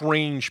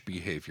strange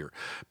behavior.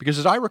 Because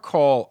as I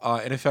recall,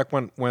 and in fact,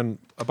 when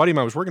a buddy of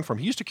mine was working for him,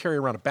 he used to carry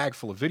around a bag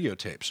full of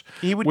videotapes,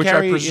 which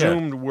I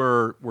presumed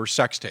were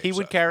sex tapes. He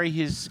would carry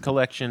his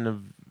collection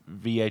of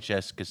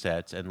VHS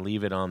cassettes and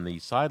leave it on the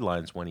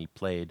sidelines when he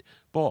played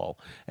ball,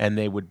 and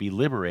they would be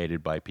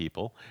liberated by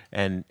people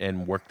and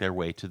work their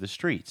way to the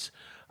streets.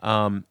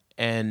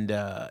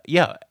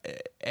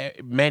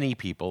 Many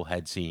people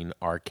had seen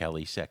R.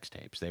 Kelly sex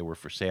tapes. They were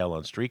for sale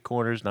on street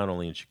corners, not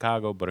only in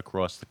Chicago, but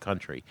across the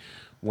country.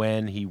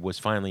 When he was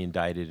finally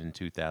indicted in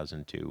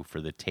 2002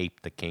 for the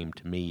tape that came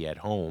to me at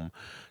home,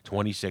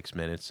 26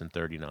 minutes and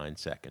 39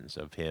 seconds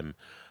of him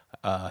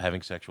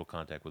having sexual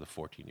contact with a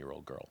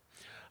 14-year-old girl.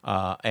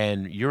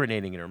 And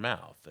urinating in her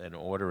mouth and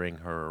ordering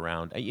her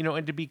around.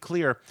 And to be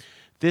clear,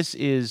 this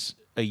is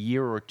a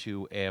year or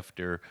two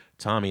after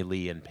Tommy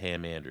Lee and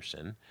Pam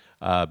Anderson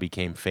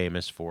became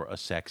famous for a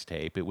sex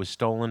tape. It was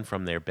stolen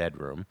from their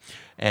bedroom,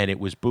 and it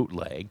was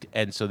bootlegged,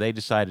 and so they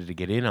decided to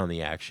get in on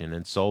the action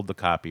and sold the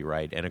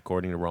copyright, and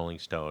according to Rolling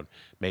Stone,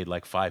 made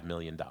like $5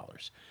 million.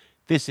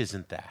 This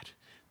isn't that.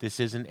 This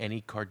isn't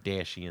any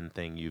Kardashian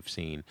thing you've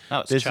seen.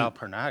 No, it's child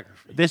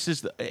pornography. This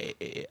is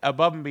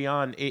above and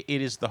beyond. It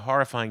is the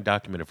horrifying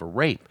document of a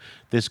rape.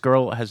 This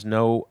girl has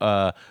no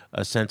a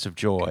sense of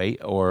joy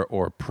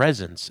or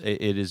presence.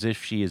 It is as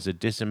if she is a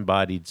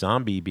disembodied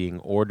zombie being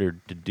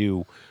ordered to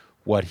do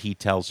what he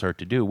tells her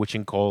to do, which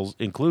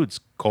includes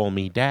call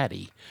me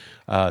daddy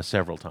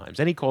several times.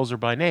 And he calls her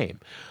by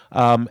name.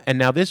 And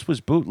now this was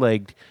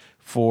bootlegged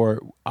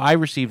I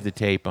received the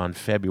tape on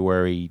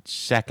February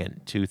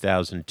 2nd,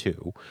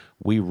 2002.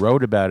 We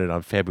wrote about it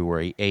on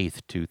February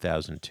 8th,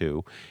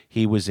 2002.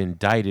 He was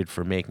indicted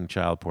for making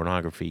child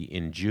pornography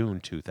in June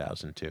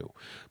 2002.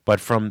 But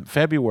from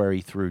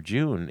February through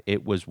June,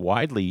 it was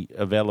widely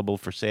available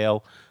for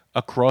sale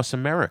across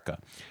America.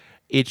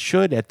 It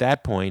should, at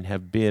that point,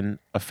 have been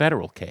a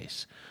federal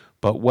case.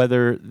 But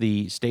whether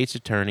the state's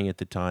attorney at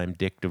the time,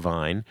 Dick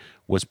Devine,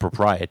 was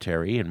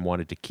proprietary and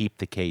wanted to keep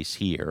the case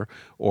here,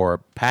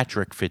 or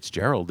Patrick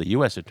Fitzgerald, the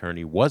U.S.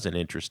 attorney, wasn't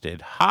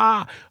interested,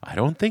 I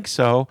don't think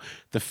so.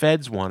 The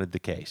feds wanted the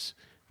case.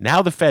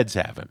 Now the feds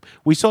have him.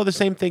 We saw the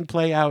same thing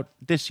play out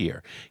this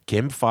year.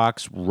 Kim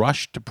Fox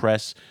rushed to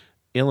press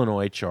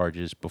Illinois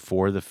charges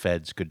before the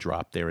feds could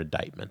drop their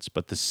indictments.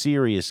 But the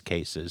serious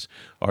cases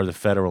are the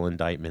federal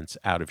indictments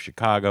out of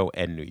Chicago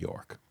and New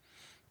York.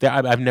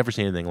 I've never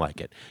seen anything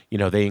like it. You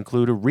know, they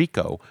include a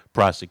RICO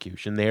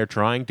prosecution. They are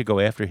trying to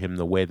go after him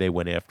the way they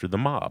went after the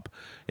mob,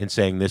 in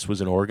saying this was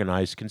an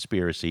organized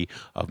conspiracy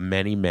of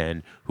many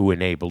men who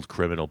enabled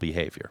criminal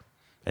behavior.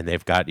 And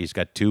he's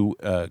got two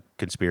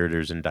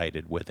conspirators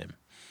indicted with him.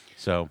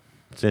 So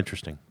it's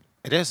interesting.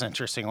 It is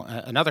interesting.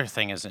 Another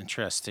thing is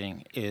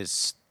interesting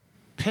is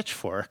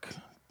Pitchfork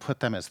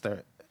put them as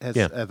the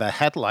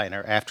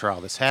headliner after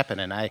all this happened,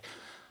 and I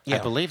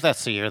believe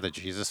that's the year the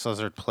Jesus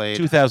Lizard played.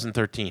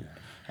 2013.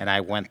 And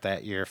I went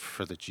that year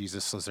for the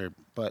Jesus Lizard.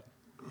 But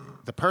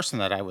the person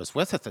that I was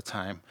with at the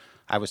time,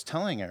 I was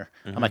telling her,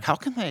 I'm like, how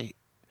can they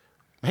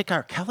make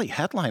R. Kelly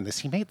headline this?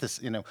 He made this,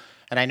 and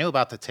I knew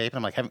about the tape,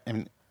 and I'm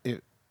like,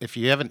 if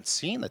you haven't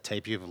seen the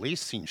tape, you've at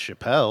least seen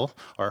Chappelle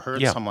or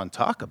heard someone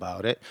talk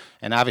about it.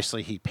 And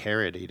obviously he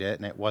parodied it,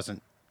 and it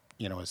wasn't,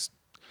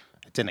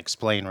 it didn't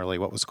explain really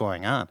what was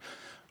going on.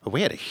 But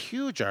we had a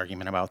huge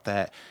argument about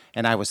that.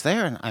 And I was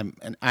there,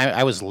 and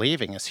I was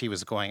leaving as he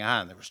was going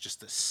on. There was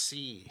just a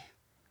sea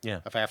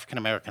of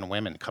African-American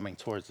women coming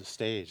towards the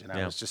stage. And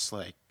I was just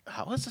like,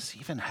 how is this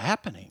even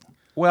happening?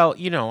 Well,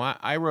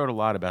 I wrote a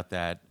lot about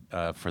that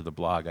for the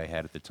blog I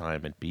had at the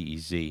time at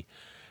BEZ.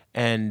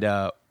 And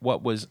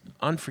what was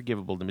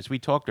unforgivable to me, as we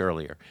talked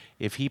earlier,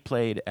 if he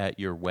played at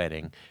your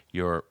wedding,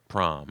 your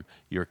prom,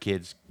 your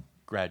kid's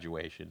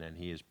graduation, and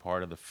he is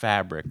part of the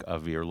fabric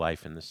of your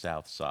life in the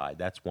South Side,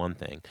 that's one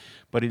thing.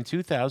 But in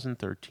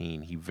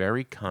 2013, he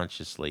very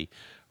consciously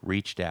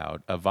reached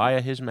out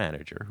via his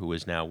manager, who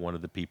is now one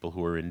of the people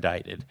who are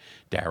indicted,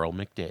 Darryl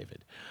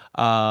McDavid,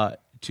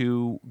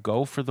 to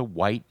go for the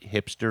white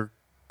hipster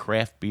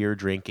craft beer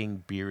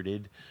drinking,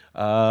 bearded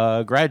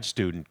grad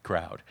student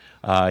crowd.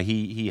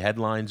 He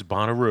headlines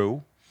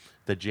Bonnaroo,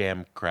 the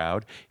Jam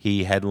crowd.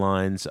 He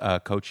headlines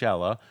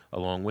Coachella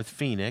along with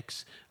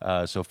Phoenix,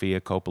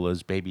 Sofia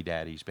Coppola's baby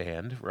daddy's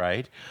band,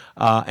 right?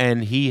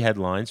 And he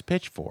headlines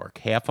Pitchfork,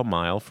 half a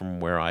mile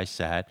from where I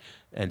sat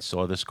and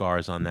saw the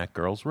scars on that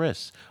girl's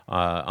wrists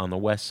on the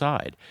west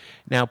side.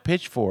 Now,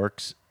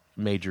 Pitchfork's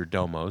major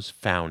domos,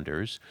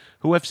 founders,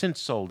 who have since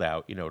sold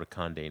out, to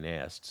Condé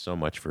Nast. So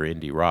much for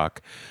indie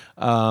rock.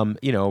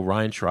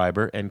 Ryan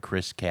Schreiber and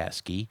Chris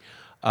Kasky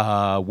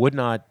would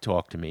not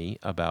talk to me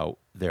about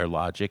their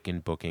logic in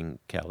booking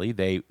Kelly.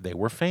 They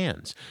were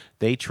fans.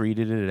 They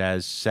treated it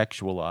as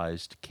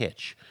sexualized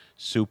kitsch.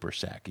 Super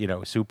sack,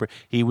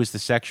 he was the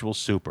sexual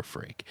super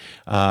freak.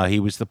 He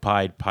was the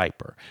Pied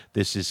Piper.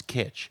 This is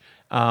kitsch.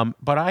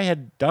 But I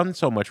had done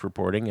so much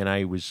reporting, and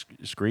I was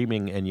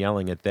screaming and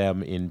yelling at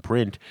them in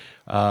print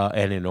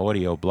and in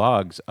audio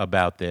blogs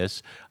about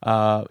this.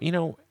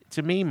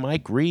 To me,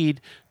 Mike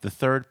Reed, the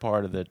third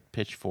part of the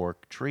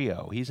Pitchfork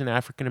trio, he's an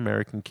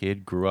African-American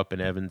kid, grew up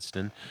in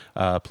Evanston,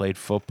 played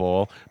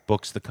football,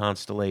 books the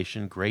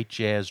Constellation, great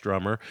jazz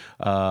drummer,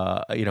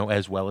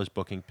 as well as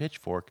booking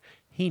Pitchfork.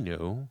 He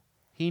knew.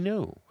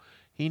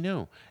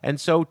 And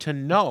so to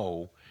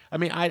know,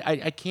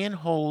 I can't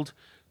hold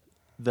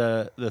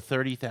the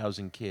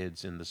 30,000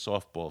 kids in the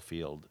softball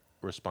field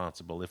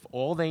responsible if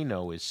all they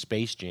know is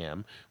Space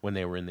Jam when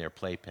they were in their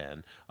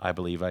playpen, I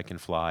Believe I Can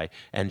Fly,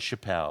 and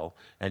Chappelle,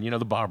 and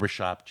the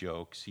barbershop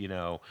jokes,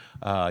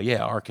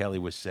 R. Kelly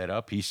was set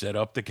up, he set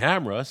up the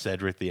camera,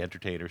 Cedric the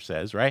Entertainer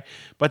says, right?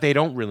 But they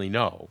don't really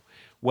know.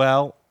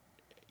 Well,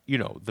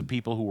 the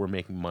people who were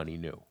making money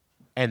knew,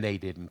 and they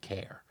didn't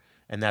care.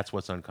 And that's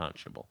what's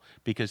unconscionable,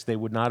 because they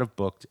would not have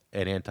booked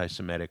an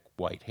anti-Semitic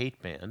white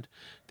hate band.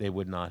 They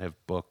would not have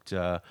booked,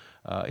 they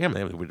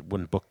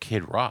wouldn't book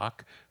Kid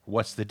Rock.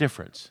 What's the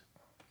difference?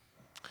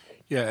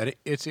 Yeah, and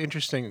it's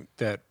interesting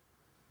that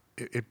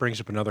it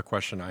brings up another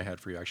question I had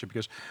for you, actually,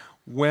 because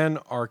when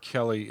R.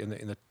 Kelly, in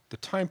the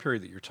time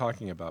period that you're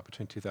talking about,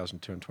 between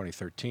 2002 and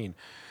 2013,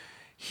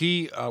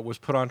 he was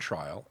put on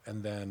trial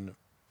and then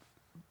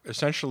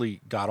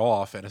essentially got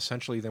off and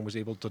essentially then was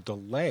able to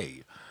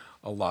delay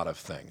a lot of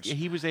things.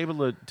 He was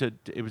able to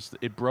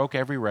it broke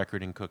every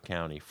record in Cook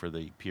County for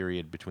the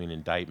period between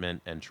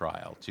indictment and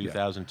trial.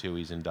 2002,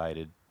 he's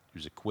indicted. He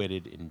was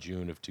acquitted in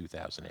June of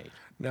 2008.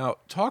 Now,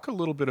 talk a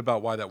little bit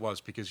about why that was,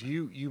 because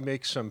you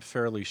make some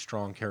fairly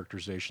strong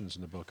characterizations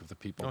in the book of the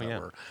people that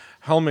were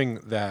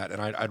helming that,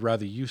 and I'd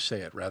rather you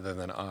say it rather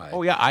than I.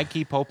 Oh, yeah, I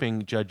keep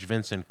hoping Judge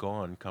Vincent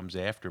Gaughn comes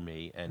after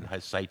me and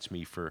cites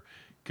me for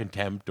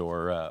contempt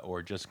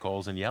or just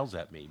calls and yells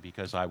at me,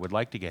 because I would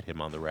like to get him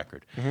on the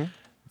record. Mm-hmm.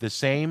 The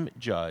same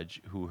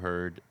judge who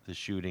heard the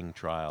shooting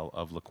trial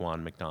of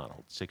Laquan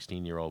McDonald,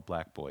 16-year-old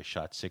black boy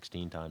shot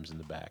 16 times in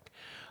the back,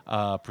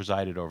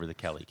 presided over the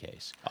Kelly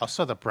case.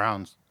 Also the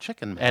brown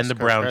chicken massacre. And the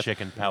brown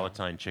chicken,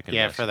 Palatine chicken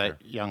massacre. Yeah, for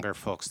the younger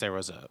folks, there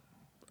was a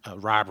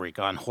robbery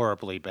gone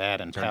horribly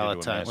bad in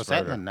Palatine. Was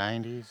that in the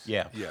 90s?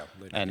 Yeah.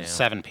 And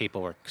 7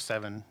 people were...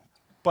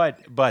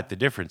 But the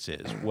difference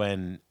is,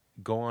 when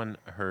Gaughn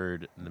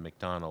heard the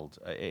McDonald,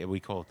 we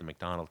call it the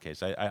McDonald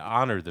case. I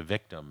honor the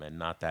victim and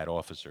not that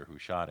officer who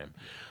shot him.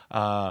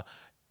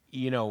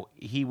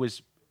 He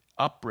was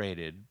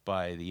upbraided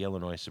by the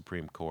Illinois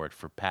Supreme Court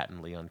for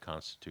patently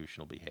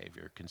unconstitutional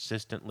behavior,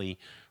 consistently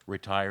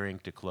retiring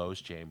to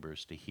closed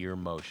chambers to hear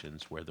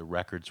motions where the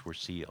records were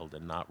sealed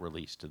and not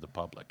released to the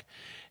public.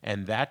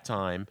 And that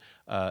time,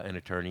 an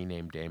attorney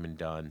named Damon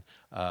Dunn,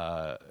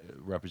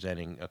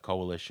 representing a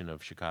coalition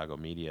of Chicago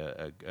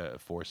media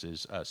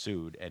forces,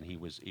 sued, and he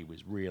was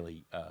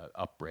really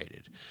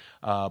upbraided.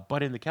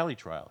 But in the Kelly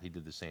trial, he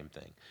did the same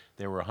thing.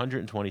 There were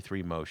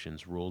 123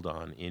 motions ruled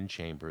on in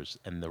chambers,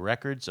 and the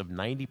records of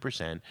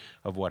 90%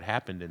 of what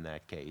happened in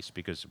that case,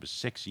 because it was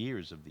 6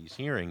 years of these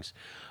hearings,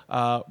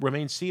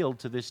 remain sealed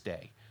to this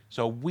day.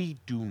 So we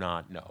do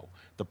not know.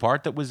 The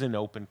part that was in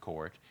open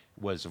court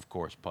was, of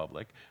course,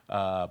 public,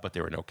 but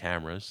there were no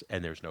cameras,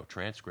 and there's no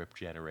transcript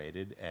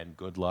generated, and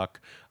good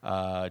luck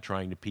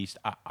trying to piece...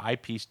 I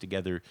pieced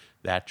together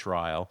that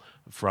trial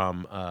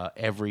from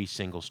every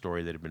single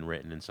story that had been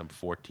written in some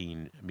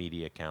 14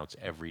 media accounts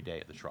every day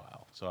of the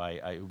trial. So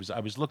I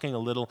was looking a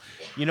little...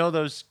 You know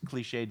those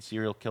cliched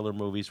serial killer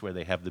movies where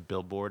they have the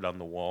billboard on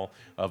the wall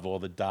of all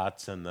the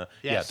dots and the...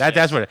 Yes,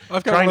 that's what...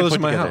 I've got trying one to of those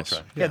in put my together a house.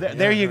 trial. Yeah,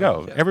 There you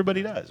go.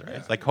 Everybody does, right?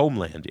 It's like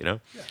Homeland, you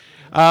know?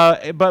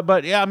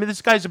 But yeah, I mean,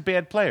 this guy's a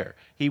bad player.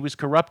 He was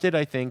corrupted,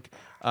 I think,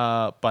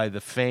 by the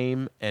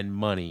fame and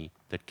money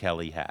that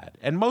Kelly had.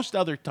 And most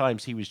other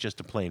times he was just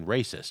a plain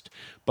racist.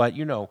 But,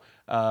 you know,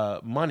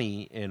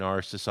 money in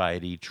our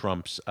society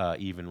trumps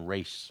even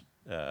race.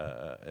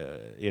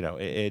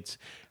 It's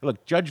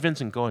look. Judge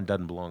Vincent Cohen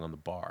doesn't belong on the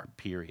bar.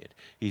 Period.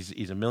 He's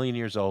 1 million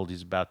years old.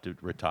 He's about to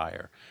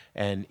retire,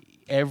 and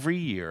every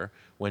year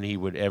when he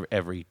would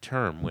every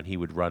term when he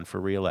would run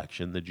for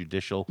re-election, the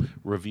judicial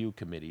review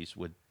committees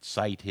would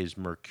cite his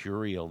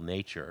mercurial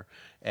nature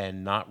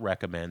and not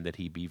recommend that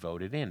he be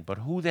voted in. But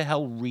who the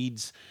hell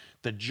reads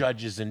the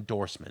judge's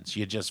endorsements?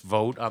 You just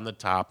vote on the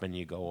top and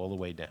you go all the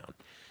way down.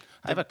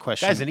 I have a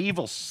question. Guy's an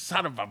evil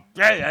son of a...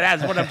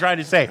 That's what I'm trying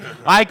to say.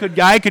 I could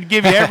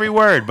give you every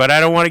word, but I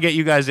don't want to get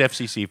you guys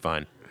FCC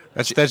fine.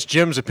 That's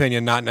Jim's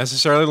opinion, not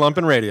necessarily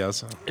Lumpin'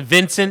 Radio's.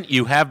 Vincent,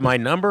 you have my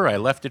number. I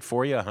left it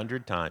for you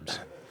 100 times.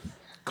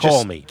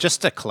 Call me.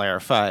 Just to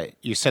clarify,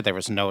 you said there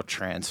was no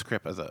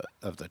transcript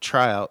of the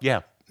trial.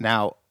 Yeah.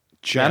 Now,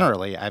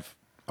 generally, I've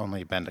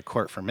only been to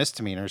court for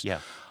misdemeanors. Yeah.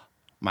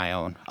 My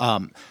own.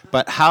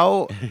 But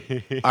how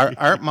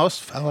aren't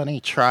most felony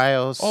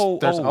trials?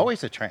 There's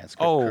always a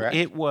transcript, correct?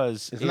 It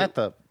was. Isn't that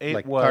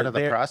part of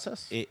the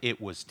process?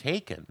 It was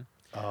taken.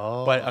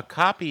 Oh. But a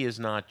copy is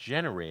not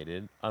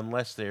generated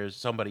unless there's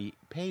somebody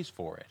pays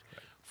for it.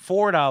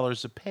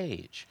 $4 a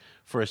page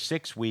for a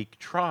 6-week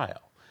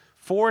trial.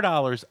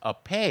 $4 a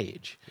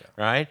page,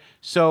 right?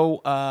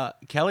 So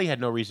Kelly had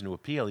no reason to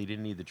appeal. He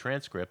didn't need the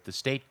transcript. The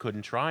state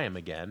couldn't try him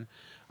again.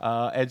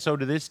 And so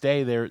to this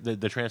day,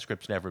 the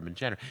transcript's never been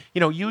generated.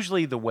 You know,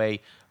 usually the way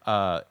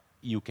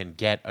you can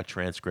get a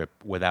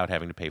transcript without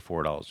having to pay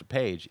 $4 a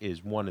page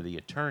is one of the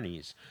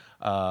attorneys,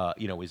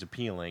 is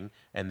appealing,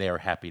 and they're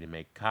happy to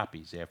make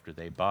copies after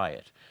they buy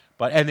it.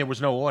 And there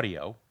was no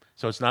audio,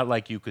 so it's not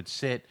like you could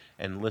sit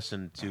and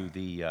listen to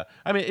the...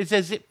 it's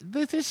as if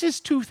this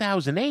is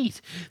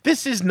 2008.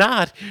 This is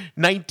not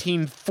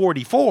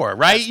 1944,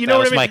 right? That what I mean?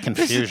 was my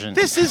confusion.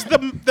 This is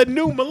the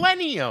new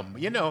millennium,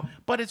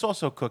 but it's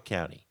also Cook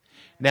County.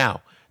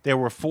 Now, there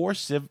were 4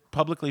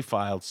 publicly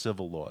filed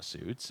civil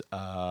lawsuits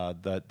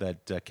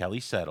that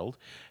Kelly settled,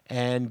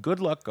 and good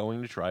luck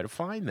going to try to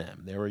find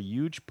them. There are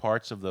huge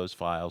parts of those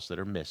files that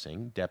are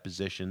missing,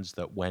 depositions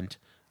that went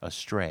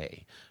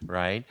astray,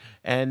 right?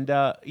 And,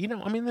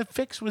 the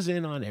fix was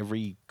in on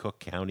every Cook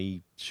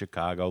County,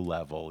 Chicago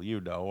level,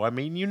 you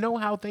know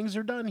how things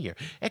are done here.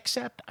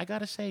 Except, I got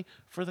to say,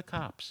 for the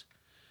cops.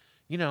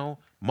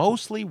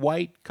 Mostly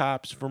white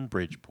cops from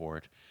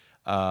Bridgeport,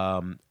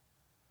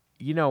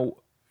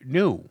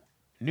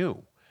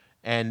 knew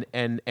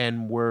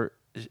and were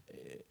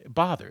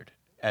bothered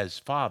as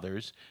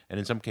fathers, and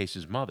in some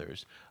cases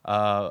mothers.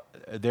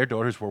 Their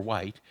daughters were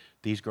white.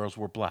 These girls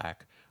were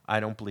black. I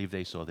don't believe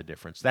they saw the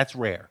difference. That's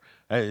rare.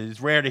 It's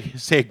rare to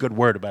say a good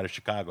word about a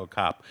Chicago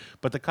cop.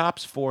 But the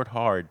cops fought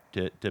hard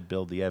to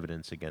build the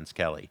evidence against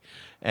Kelly.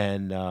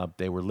 And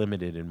they were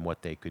limited in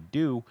what they could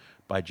do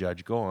by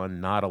Judge Gaughan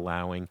not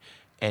allowing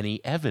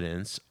any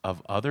evidence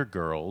of other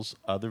girls,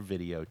 other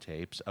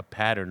videotapes, a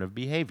pattern of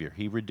behavior.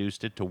 He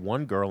reduced it to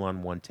 1 girl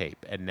on 1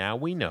 tape. And now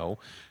we know,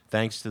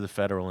 thanks to the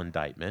federal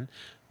indictment,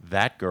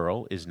 that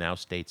girl is now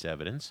state's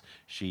evidence.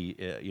 She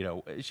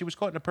was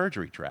caught in a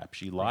perjury trap.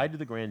 She lied to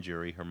the grand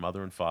jury. Her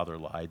mother and father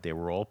lied. They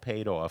were all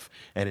paid off,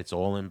 and it's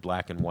all in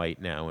black and white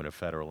now in a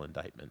federal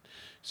indictment.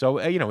 So,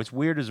 it's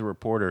weird as a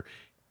reporter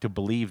to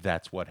believe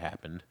that's what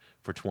happened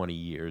for 20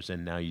 years,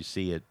 and now you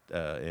see it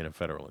in a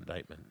federal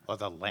indictment. Well,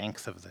 the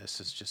length of this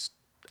is just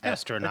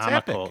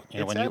astronomical.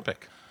 It's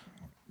epic.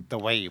 The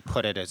way you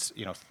put it is,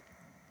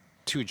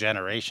 2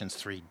 generations,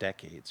 3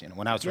 decades.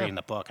 When I was reading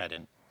the book, I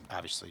didn't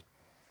obviously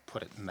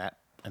put it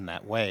in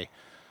that way,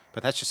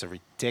 but that's just a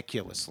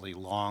ridiculously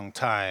long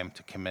time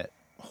to commit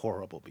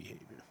horrible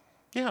behavior.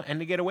 Yeah,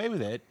 and to get away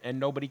with it and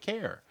nobody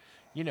care.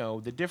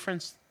 The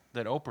difference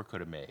that Oprah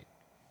could have made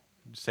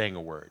saying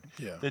a word.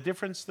 Yeah. The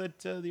difference that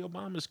the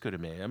Obamas could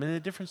have made. I mean, the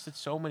difference that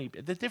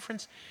the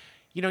difference,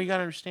 you got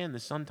to understand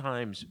that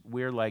sometimes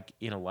we're like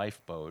in a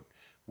lifeboat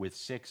with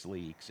 6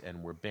 leaks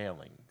and we're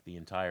bailing the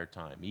entire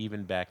time,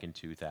 even back in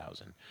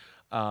 2000.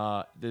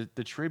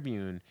 The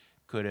Tribune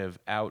could have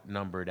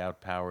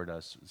outpowered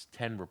us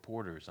 10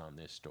 reporters on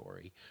this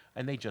story,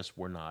 and they just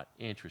were not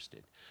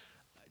interested.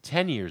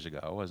 10 years ago,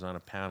 I was on a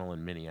panel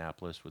in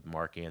Minneapolis with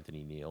Mark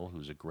Anthony Neal,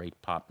 who's a great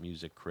pop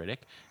music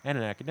critic and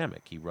an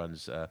academic. He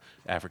runs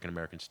African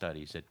American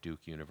Studies at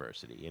Duke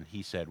University. And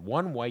he said,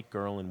 one white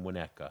girl in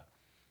Winnetka,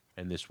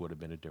 and this would have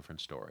been a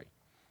different story.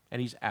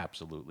 And he's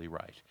absolutely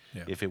right.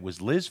 Yeah. If it was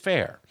Liz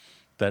Phair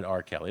that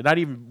R. Kelly, not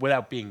even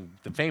without being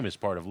the famous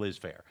part of Liz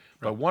Phair,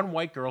 but one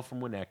white girl from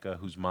Winnetka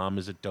whose mom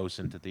is a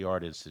docent at the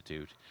Art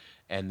Institute,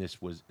 and it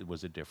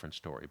was a different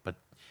story. But,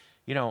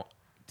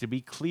 to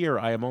be clear,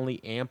 I am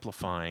only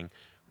amplifying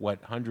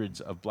what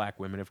hundreds of black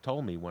women have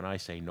told me when I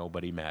say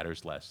nobody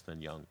matters less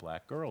than young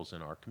black girls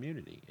in our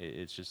community.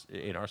 It's just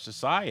in our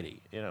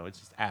society. It's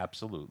just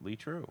absolutely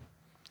true.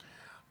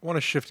 I want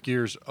to shift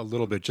gears a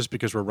little bit just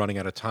because we're running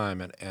out of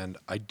time, and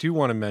I do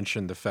want to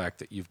mention the fact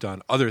that you've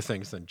done other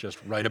things than just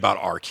write about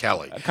R.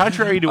 Kelly.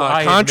 Contrary to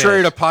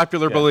to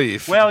popular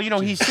belief. Well,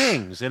 he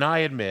sings, and I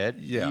admit,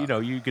 Yeah.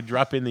 You could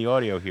drop in the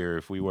audio here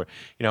if we were,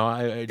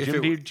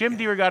 Jim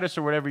DeRogatis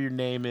or whatever your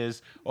name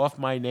is, off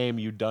my name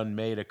you done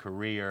made a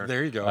career.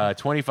 There you go.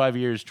 25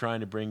 years trying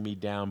to bring me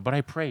down, but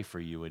I pray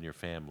for you and your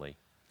family.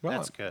 Well,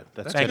 That's good.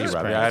 That's Thank good. you,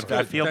 Robbie. That's I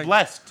good. feel Thank-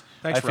 blessed.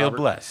 Thanks, I feel Robert.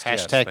 blessed.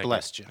 Yes, Hashtag thank you.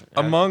 blessed you.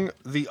 Among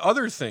the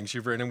other things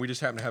you've written, and we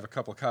just happen to have a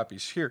couple of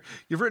copies here,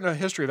 you've written a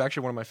history of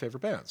actually one of my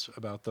favorite bands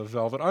about the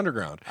Velvet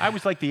Underground. I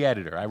was like the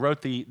editor. I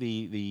wrote the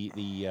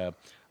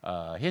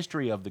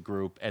history of the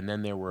group, and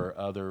then there were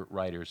other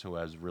writers who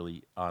I was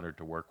really honored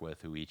to work with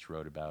who each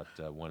wrote about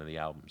one of the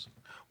albums.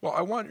 Well,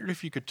 I wondered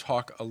if you could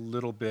talk a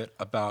little bit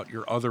about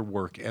your other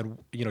work, and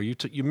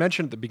you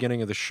mentioned at the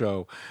beginning of the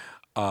show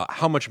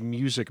how much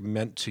music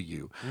meant to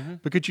you.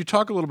 But could you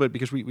talk a little bit,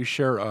 because we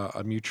share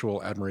a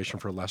mutual admiration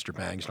for Lester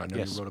Bangs, and I know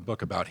Yes. you wrote a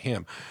book about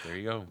him. There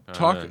you go.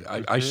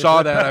 I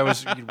saw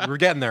that. We're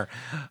getting there.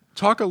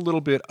 Talk a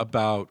little bit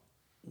about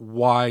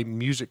why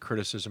music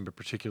criticism in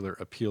particular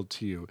appealed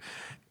to you,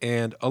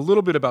 and a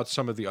little bit about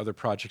some of the other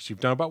projects you've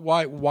done, about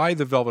why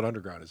the Velvet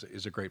Underground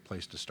is a great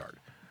place to start.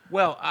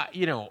 Well,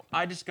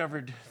 I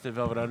discovered the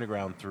Velvet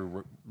Underground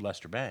through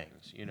Lester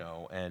Bangs,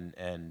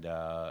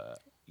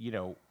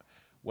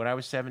 when I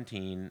was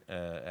 17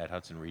 at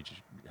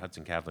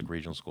Hudson Catholic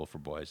Regional School for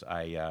Boys,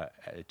 I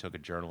took a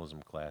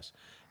journalism class,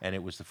 and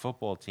it was the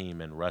football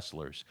team and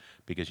wrestlers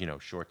because,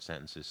 short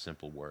sentences,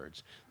 simple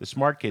words. The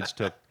smart kids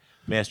took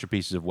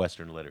masterpieces of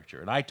Western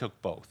literature, and I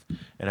took both.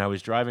 And I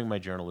was driving my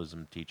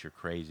journalism teacher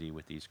crazy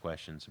with these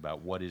questions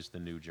about what is the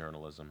new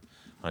journalism,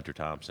 Hunter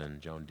Thompson,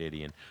 Joan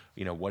Didion,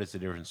 what is the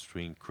difference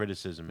between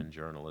criticism and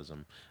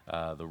journalism,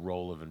 the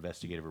role of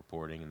investigative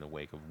reporting in the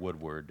wake of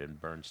Woodward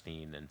and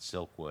Bernstein and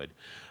Silkwood.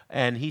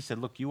 And he said,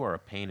 look, you are a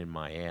pain in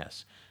my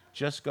ass.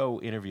 Just go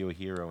interview a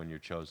hero in your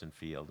chosen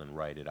field and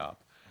write it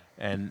up.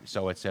 And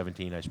so at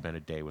 17, I spent a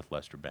day with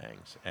Lester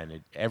Bangs,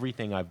 and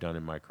everything I've done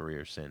in my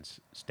career since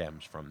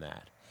stems from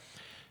that.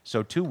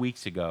 So 2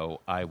 weeks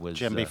ago, I was...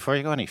 Jim, before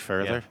you go any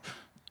further,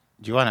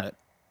 do you want to...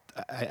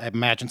 I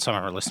imagine some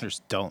of our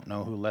listeners don't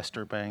know who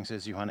Lester Bangs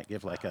is. You want to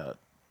give like a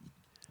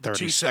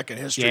 30-second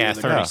history. Yeah,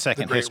 of the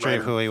 30-second great history of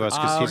writer. who he was,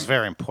 because he's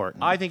very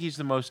important. I think he's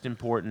the most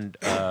important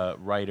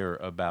writer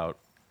about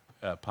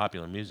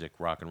popular music,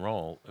 rock and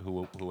roll,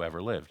 who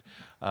ever lived.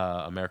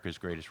 America's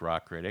greatest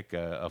rock critic,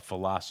 a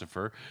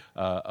philosopher,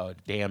 a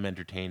damn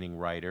entertaining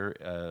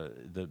writer.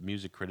 The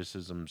music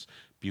criticisms,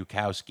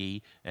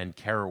 Bukowski and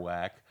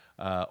Kerouac,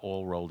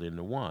 all rolled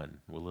into one,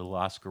 with a little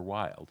Oscar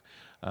Wilde,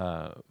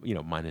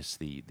 minus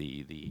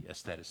the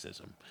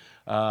aestheticism.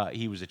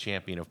 He was a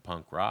champion of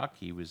punk rock.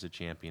 He was a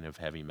champion of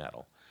heavy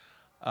metal.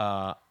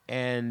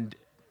 And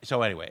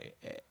so anyway,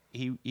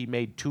 he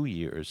made 2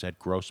 years at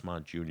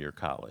Grossmont Junior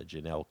College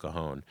in El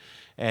Cajon.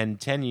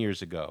 And 10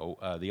 years ago,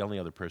 the only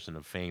other person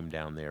of fame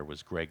down there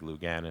was Greg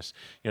Louganis.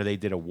 They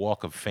did a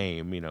walk of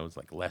fame, it's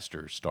like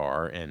Lester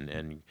Starr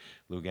and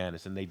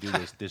Louganis, and they do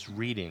this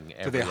reading Do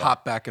every they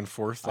hop back and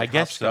forth? I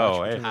guess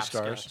so. Between the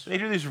stars? They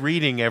do this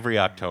reading every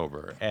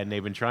October, and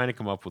they've been trying to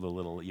come up with a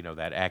little,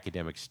 that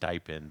academic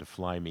stipend to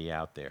fly me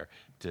out there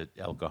to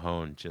El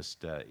Cajon,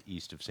 just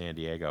east of San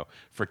Diego,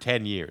 for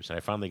 10 years, and I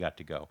finally got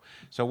to go.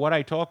 So what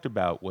I talked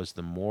about was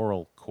the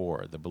moral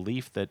core, the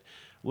belief that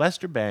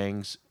Lester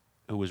Bangs,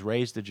 who was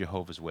raised a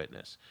Jehovah's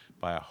Witness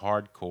by a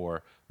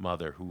hardcore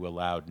mother who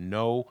allowed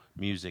no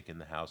music in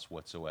the house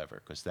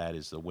whatsoever, because that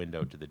is the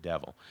window to the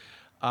devil.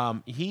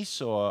 He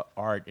saw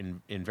art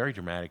in very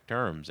dramatic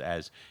terms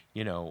as,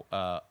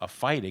 a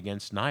fight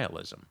against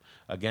nihilism,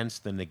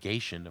 against the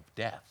negation of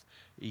death.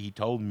 He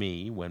told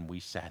me when we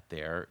sat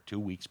there 2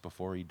 weeks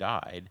before he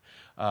died,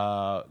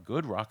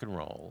 good rock and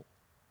roll.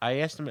 I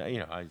asked him,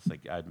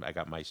 I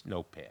got my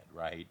notepad,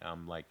 right?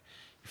 I'm like,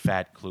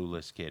 fat,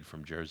 clueless kid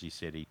from Jersey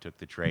City, took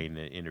the train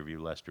to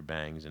interview Lester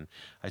Bangs. And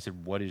I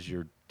said, what is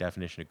your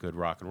definition of good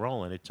rock and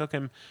roll? And it took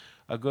him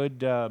a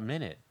good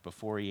minute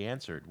before he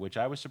answered, which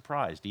I was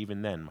surprised.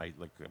 Even then, my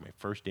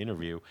first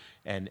interview,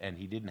 and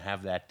he didn't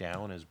have that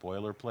down as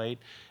boilerplate.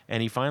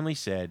 And he finally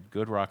said,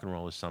 good rock and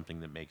roll is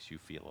something that makes you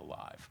feel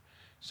alive.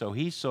 So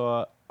he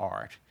saw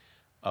art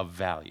of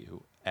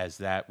value as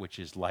that which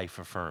is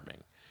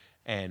life-affirming,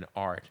 and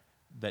art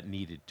that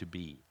needed to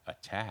be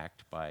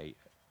attacked by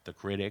the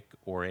critic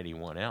or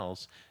anyone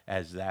else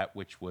as that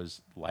which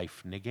was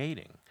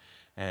life-negating.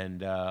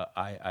 And it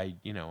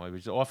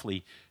was an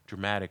awfully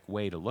dramatic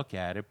way to look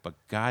at it, but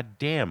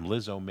goddamn,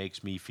 Lizzo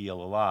makes me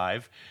feel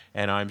alive,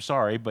 and I'm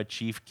sorry, but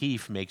Chief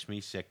Keef makes me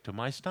sick to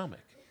my stomach.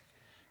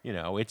 You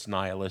know, it's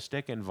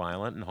nihilistic and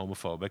violent and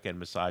homophobic and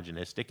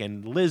misogynistic,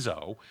 and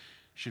Lizzo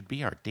should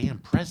be our damn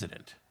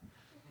president.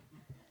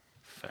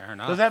 Fair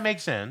enough. Does that make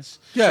sense?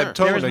 Yeah, it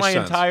totally There's makes my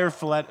sense. entire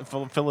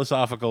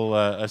philosophical,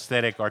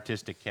 aesthetic,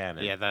 artistic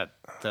canon. Yeah, that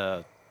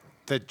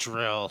the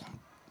drill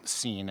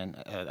scene, and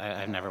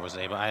I never was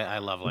able. I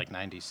love like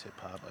 '90s hip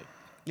hop, like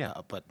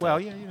but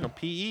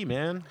PE,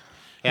 man.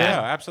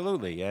 Yeah.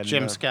 Absolutely. And,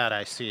 Jim Scott,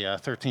 I see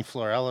 13th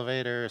floor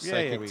elevator,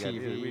 Psychic we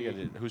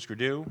TV. got Husker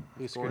Du.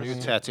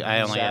 Tattoo.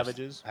 I only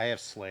Savages. I have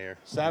Slayer.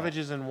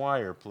 Savages and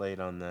Wire played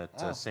on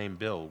that same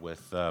bill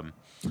with I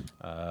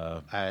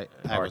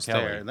R. was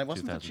Kelly, there. And that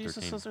wasn't the 2013.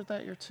 Jesus Lizard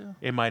that year too.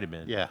 It might have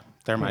been. Yeah,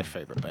 they're my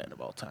favorite band of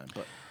all time.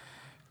 But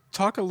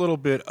Talk a little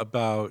bit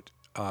about,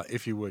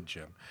 if you would,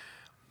 Jim,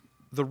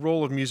 the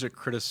role of music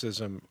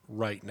criticism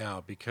right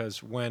now,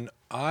 because when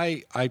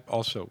I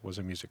also was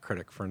a music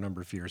critic for a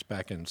number of years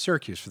back in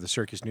Syracuse for the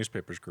Syracuse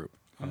Newspapers Group,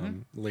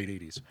 late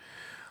 80s.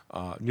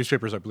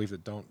 Newspapers, I believe,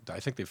 I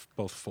think they've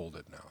both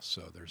folded now,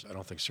 so I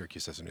don't think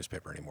Syracuse has a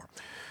newspaper anymore.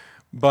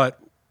 But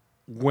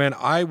when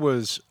I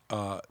was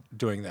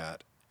doing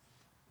that,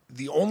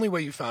 the only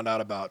way you found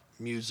out about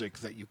music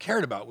that you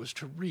cared about was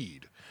to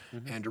read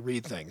and to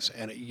read things.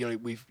 And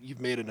you've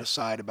made an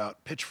aside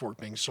about Pitchfork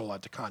being sold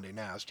out to Condé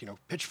Nast.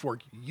 Pitchfork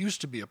used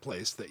to be a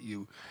place that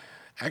you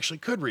actually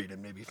could read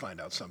and maybe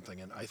find out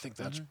something, and I think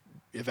that's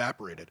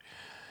evaporated.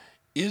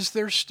 Is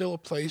there still a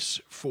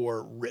place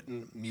for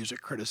written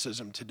music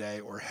criticism today,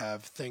 or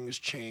have things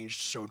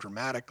changed so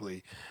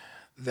dramatically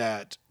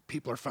that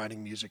people are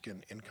finding music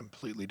in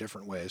completely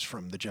different ways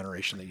from the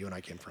generation that you and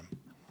I came from?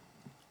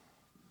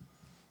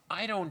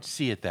 I don't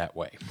see it that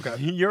way.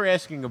 Okay. You're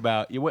asking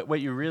about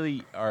what you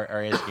really are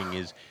asking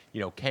is,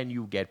 can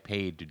you get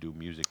paid to do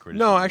music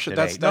criticism? No, actually,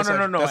 today? that's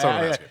no. not what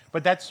I'm asking.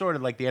 But that's sort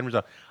of like the end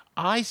result.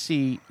 I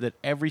see that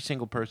every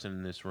single person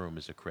in this room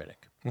is a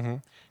critic. Mm-hmm.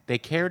 They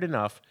cared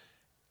enough,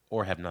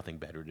 or have nothing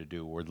better to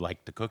do, or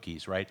like the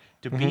cookies, right?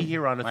 To be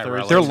here on a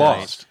Thursday. They're night.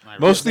 lost.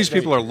 Most of these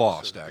people are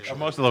lost, actually.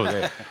 Most of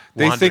those.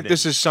 They think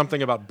this is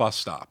something about bus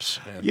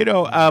stops.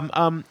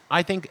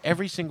 I think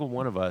every single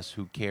one of us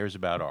who cares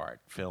about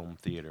art, film,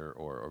 theater,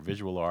 or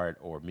visual art,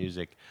 or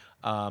music,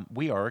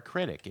 we are a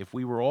critic. If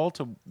we were all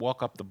to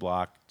walk up the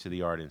block to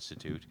the Art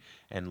Institute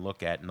and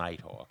look at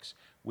Nighthawks,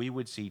 we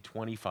would see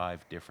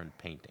 25 different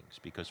paintings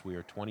because we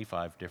are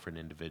 25 different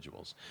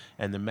individuals.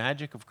 And the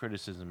magic of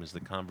criticism is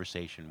the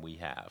conversation we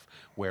have,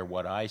 where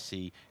what I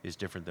see is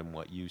different than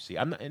what you see.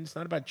 And it's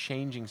not about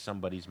changing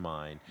somebody's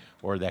mind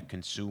or that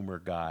consumer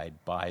guide,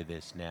 buy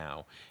this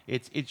now.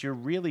 It's you're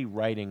really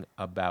writing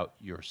about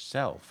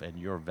yourself and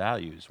your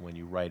values when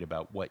you write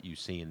about what you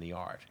see in the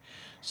art.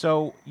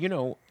 So,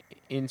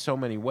 in so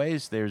many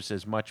ways, there's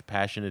as much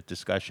passionate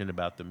discussion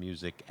about the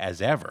music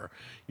as ever,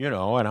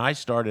 and I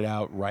started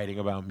out writing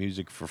about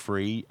music for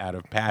free out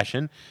of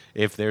passion.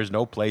 If there's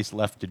no place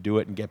left to do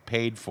it and get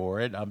paid for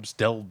it, I'm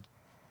still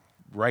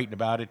writing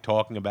about it,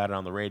 talking about it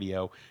on the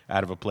radio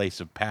out of a place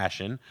of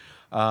passion.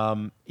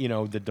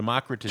 The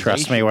democratization.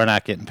 trust me, we're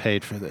not getting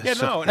paid for this. Yeah,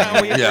 no,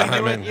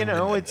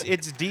 it's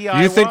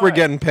DIY. You think we're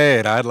getting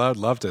paid? I'd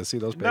love to see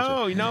those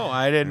pictures. No,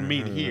 I didn't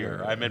mean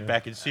here. I meant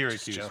back in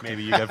Syracuse.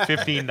 Maybe you got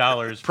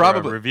 $15 for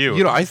Probably a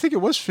review. I think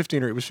it was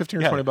 15 or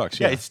 $20.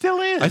 Yeah, it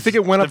still is. I think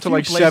it went The up to few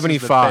like places that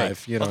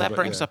 75. pay. Well, that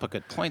brings up a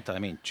good point, though. I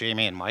mean,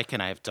 Jamie and Mike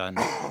and I have done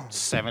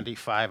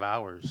 75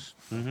 hours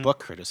book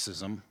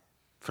criticism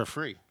for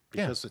free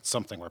because it's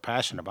something we're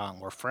passionate about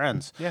and we're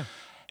friends. Yeah.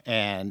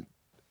 And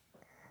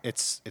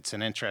it's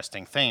an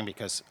interesting thing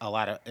because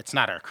it's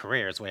not our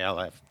careers. We all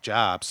have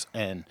jobs,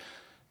 and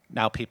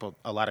now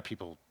a lot of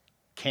people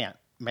can't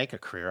make a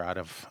career out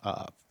of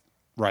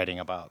writing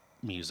about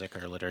music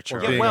or literature.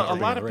 Yeah, being well, on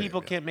a lot of radio,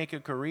 people yeah. can't make a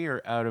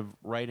career out of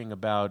writing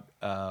about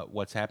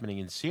what's happening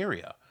in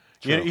Syria.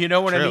 You know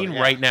what I True, mean?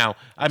 yeah. Right now,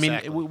 I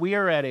Exactly. mean, we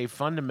are at a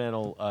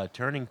fundamental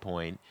turning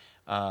point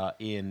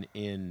in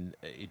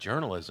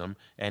journalism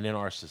and in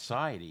our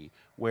society,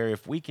 where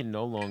if we can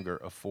no longer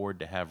afford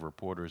to have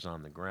reporters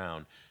on the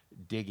ground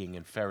digging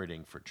and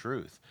ferreting for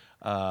truth,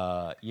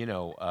 we're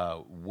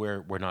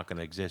not going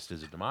to exist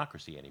as a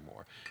democracy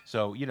anymore.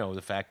 So,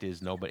 the fact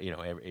is,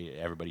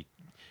 everybody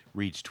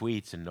reads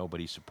tweets and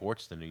nobody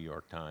supports the New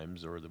York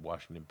Times or the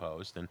Washington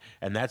Post,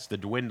 and that's the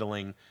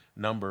dwindling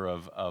number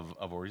of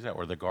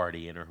or the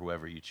Guardian or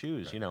whoever you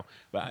choose, right. You know.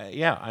 But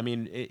yeah, I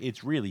mean,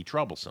 it's really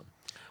troublesome.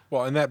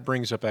 Well, and that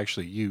brings up,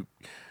 actually, you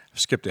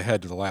skipped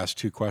ahead to the last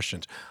two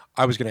questions.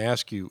 I was going to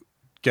ask you,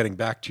 getting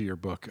back to your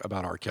book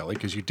about R. Kelly,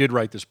 because you did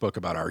write this book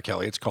about R.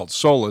 Kelly. It's called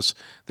Soulless,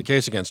 The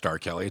Case Against R.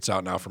 Kelly. It's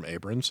out now from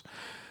Abrams,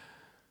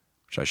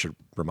 which I should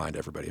remind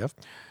everybody of.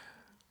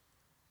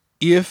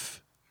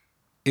 If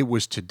it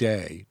was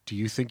today, do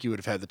you think you would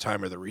have had the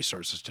time or the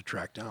resources to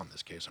track down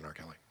this case on R.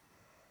 Kelly?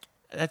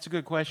 That's a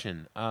good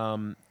question.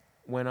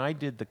 When I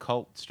did the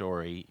cult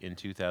story in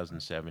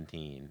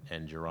 2017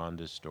 and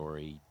Geronda's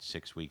story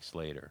 6 weeks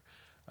later,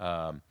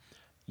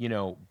 you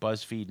know,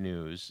 BuzzFeed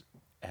News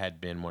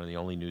had been one of the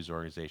only news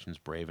organizations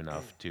brave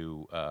enough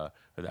to, I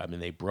mean,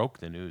 they broke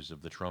the news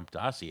of the Trump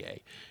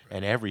dossier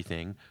and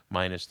everything,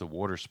 minus the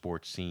water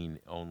sports scene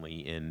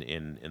only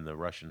in the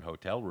Russian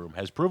hotel room,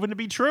 has proven to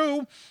be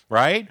true,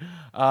 right?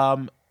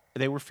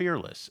 They were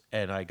fearless,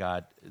 and I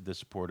got the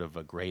support of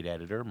a great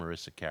editor,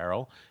 Marissa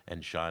Carroll,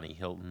 and Shawnee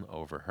Hilton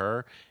over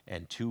her,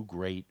 and two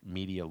great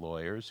media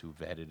lawyers who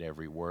vetted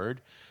every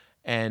word.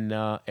 And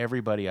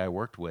everybody I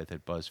worked with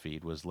at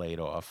BuzzFeed was laid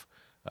off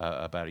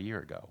about a year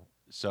ago.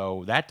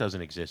 So that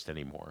doesn't exist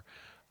anymore.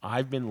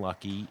 I've been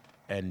lucky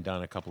and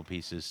done a couple of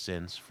pieces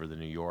since for the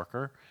New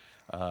Yorker.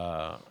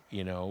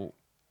 You know,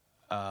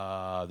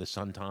 the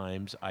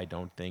Sun-Times, I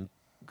don't think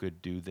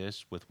could do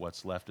this with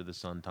what's left of the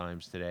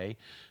Sun-Times today.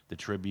 The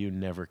Tribune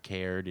never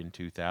cared in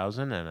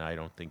 2000, and I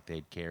don't think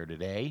they'd care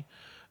today,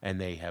 and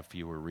they have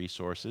fewer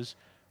resources.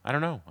 I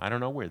don't know. I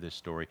don't know where this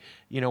story...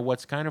 You know,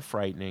 what's kind of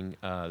frightening,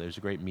 there's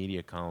a great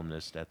media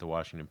columnist at the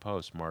Washington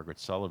Post, Margaret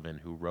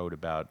Sullivan, who wrote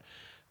about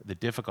the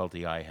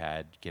difficulty I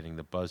had getting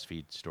the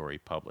BuzzFeed story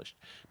published.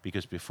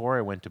 Because before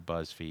I went to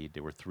BuzzFeed,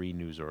 there were three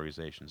news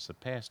organizations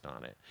that passed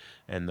on it.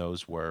 And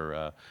those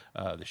were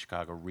the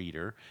Chicago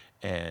Reader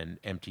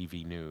and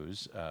MTV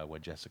News,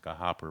 when Jessica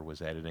Hopper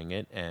was editing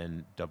it,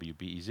 and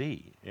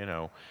WBEZ, you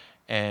know.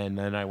 And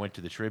then I went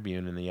to the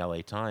Tribune and the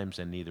LA Times,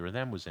 and neither of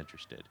them was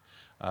interested.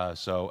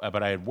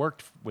 But I had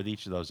worked with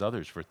each of those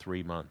others for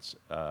 3 months,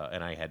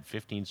 and I had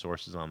 15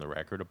 sources on the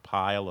record, a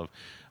pile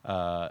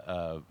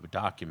of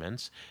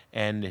documents,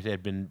 and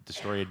the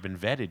story had been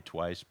vetted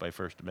twice by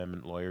First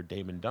Amendment lawyer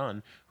Damon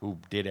Dunn, who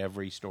did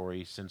every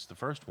story since the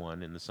first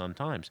one in the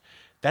Sun-Times.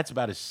 That's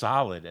about as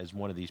solid as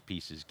one of these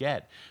pieces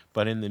get.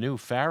 But in the new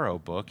Farrow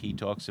book, he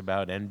talks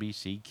about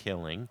NBC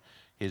killing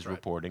his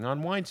reporting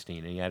on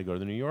Weinstein, and he had to go to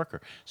the New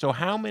Yorker. So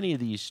how many of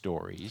these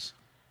stories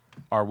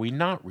are we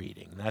not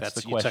reading? That's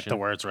the question. You took the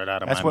words right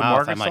out of That's my what mouth.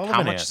 Margaret I'm like, Sullivan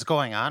how much asked. is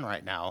going on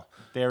right now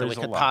There that is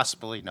we a could lot.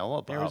 possibly know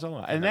about? There is a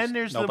lot. And then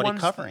there's the nobody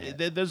ones covering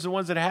it. There's the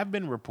ones that have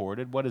been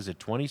reported. What is it?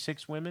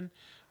 26 women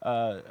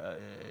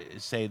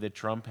say that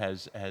Trump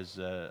has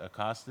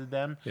accosted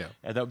them. Yeah.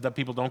 That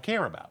people don't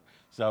care about.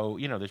 So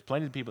you know, there's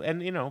plenty of people,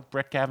 and you know,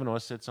 Brett Kavanaugh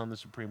sits on the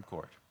Supreme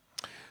Court.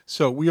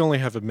 So we only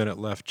have a minute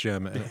left,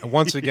 Jim. And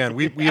once again,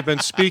 we have been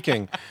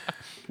speaking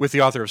with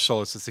the author of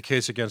Soulless. It's the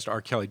case against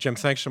R. Kelly. Jim,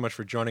 thanks so much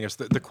for joining us.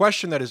 The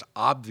question that is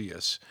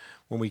obvious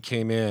when we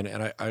came in,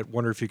 and I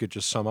wonder if you could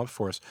just sum up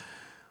for us.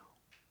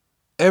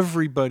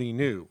 Everybody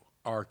knew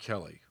R.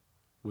 Kelly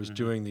was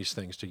doing these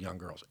things to young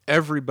girls.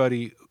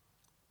 Everybody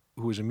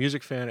who was a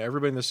music fan,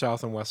 everybody in the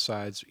South and West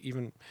Sides,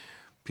 even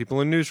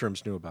people in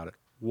newsrooms knew about it.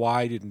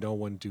 Why did no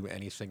one do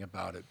anything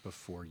about it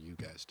before you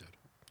guys did?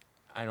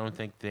 I don't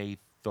think they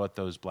thought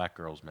those black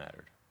girls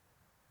mattered.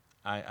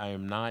 I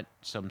am not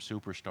some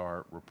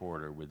superstar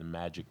reporter with the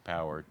magic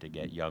power to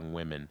get young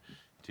women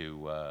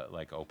to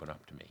open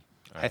up to me.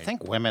 I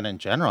think women in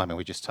general. I mean,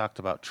 we just talked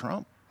about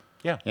Trump.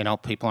 Yeah. You know,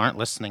 people aren't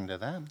listening to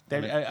them.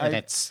 And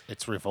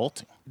it's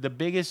revolting. The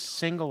biggest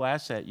single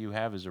asset you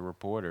have as a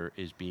reporter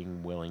is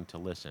being willing to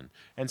listen.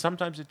 And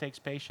sometimes it takes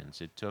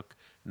patience. It took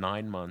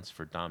 9 months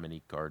for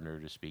Dominique Gardner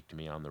to speak to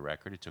me on the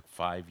record. It took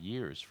 5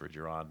 years for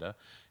Geronda.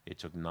 It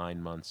took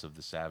 9 months of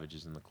the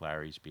Savages and the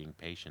Clarys being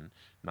patient,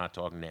 not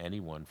talking to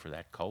anyone for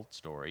that cult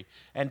story.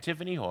 And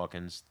Tiffany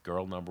Hawkins,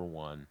 girl number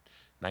one,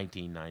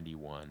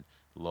 1991.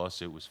 The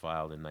lawsuit was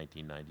filed in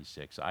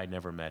 1996. I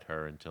never met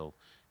her until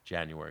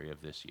January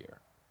of this year,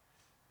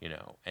 you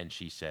know, and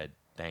she said,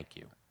 "Thank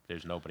you.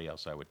 There's nobody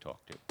else I would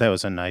talk to." That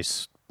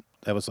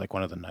was like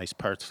one of the nice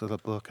parts of the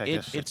book, I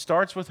guess. It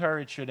starts with her.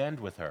 It should end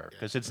with her,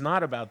 because it's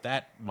not about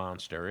that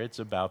monster. It's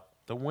about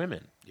the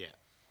women. Yeah.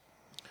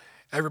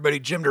 Everybody,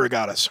 Jim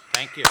DeRogatis.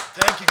 Thank you.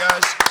 Thank you,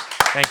 guys.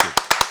 Thank you.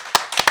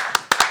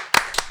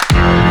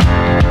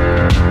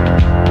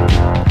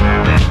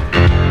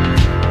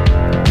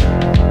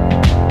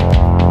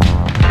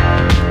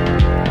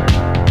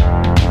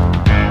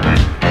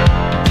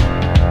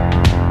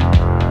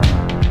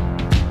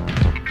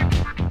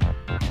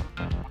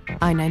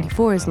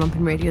 I-94 is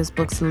Lumpen Radio's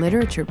books and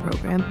literature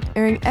program,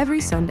 airing every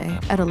Sunday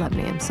at 11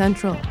 a.m.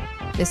 Central.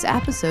 This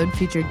episode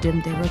featured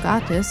Jim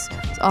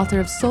DeRogatis, author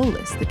of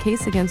Soulless, The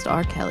Case Against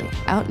R. Kelly,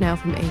 out now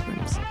from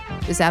Abrams.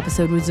 This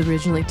episode was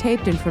originally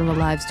taped in front of a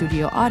live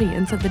studio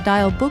audience at the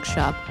Dial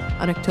Bookshop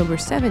on October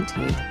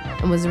 17th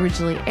and was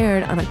originally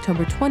aired on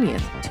October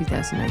 20th,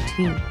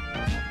 2019.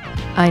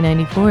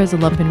 I-94 is a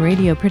Lumpen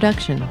Radio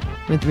production,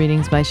 with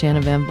readings by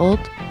Shanna Van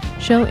Volt,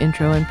 show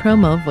intro and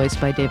promo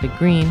voiced by David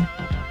Green,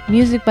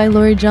 music by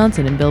Laurie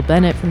Johnson and Bill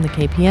Bennett from the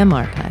KPM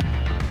archive.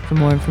 For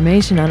more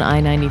information on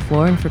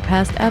I-94 and for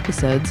past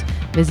episodes,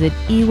 visit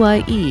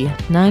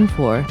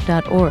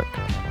EYE94.org.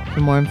 For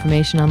more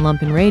information on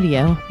Lumpen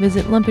Radio,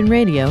 visit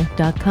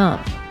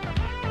lumpenradio.com.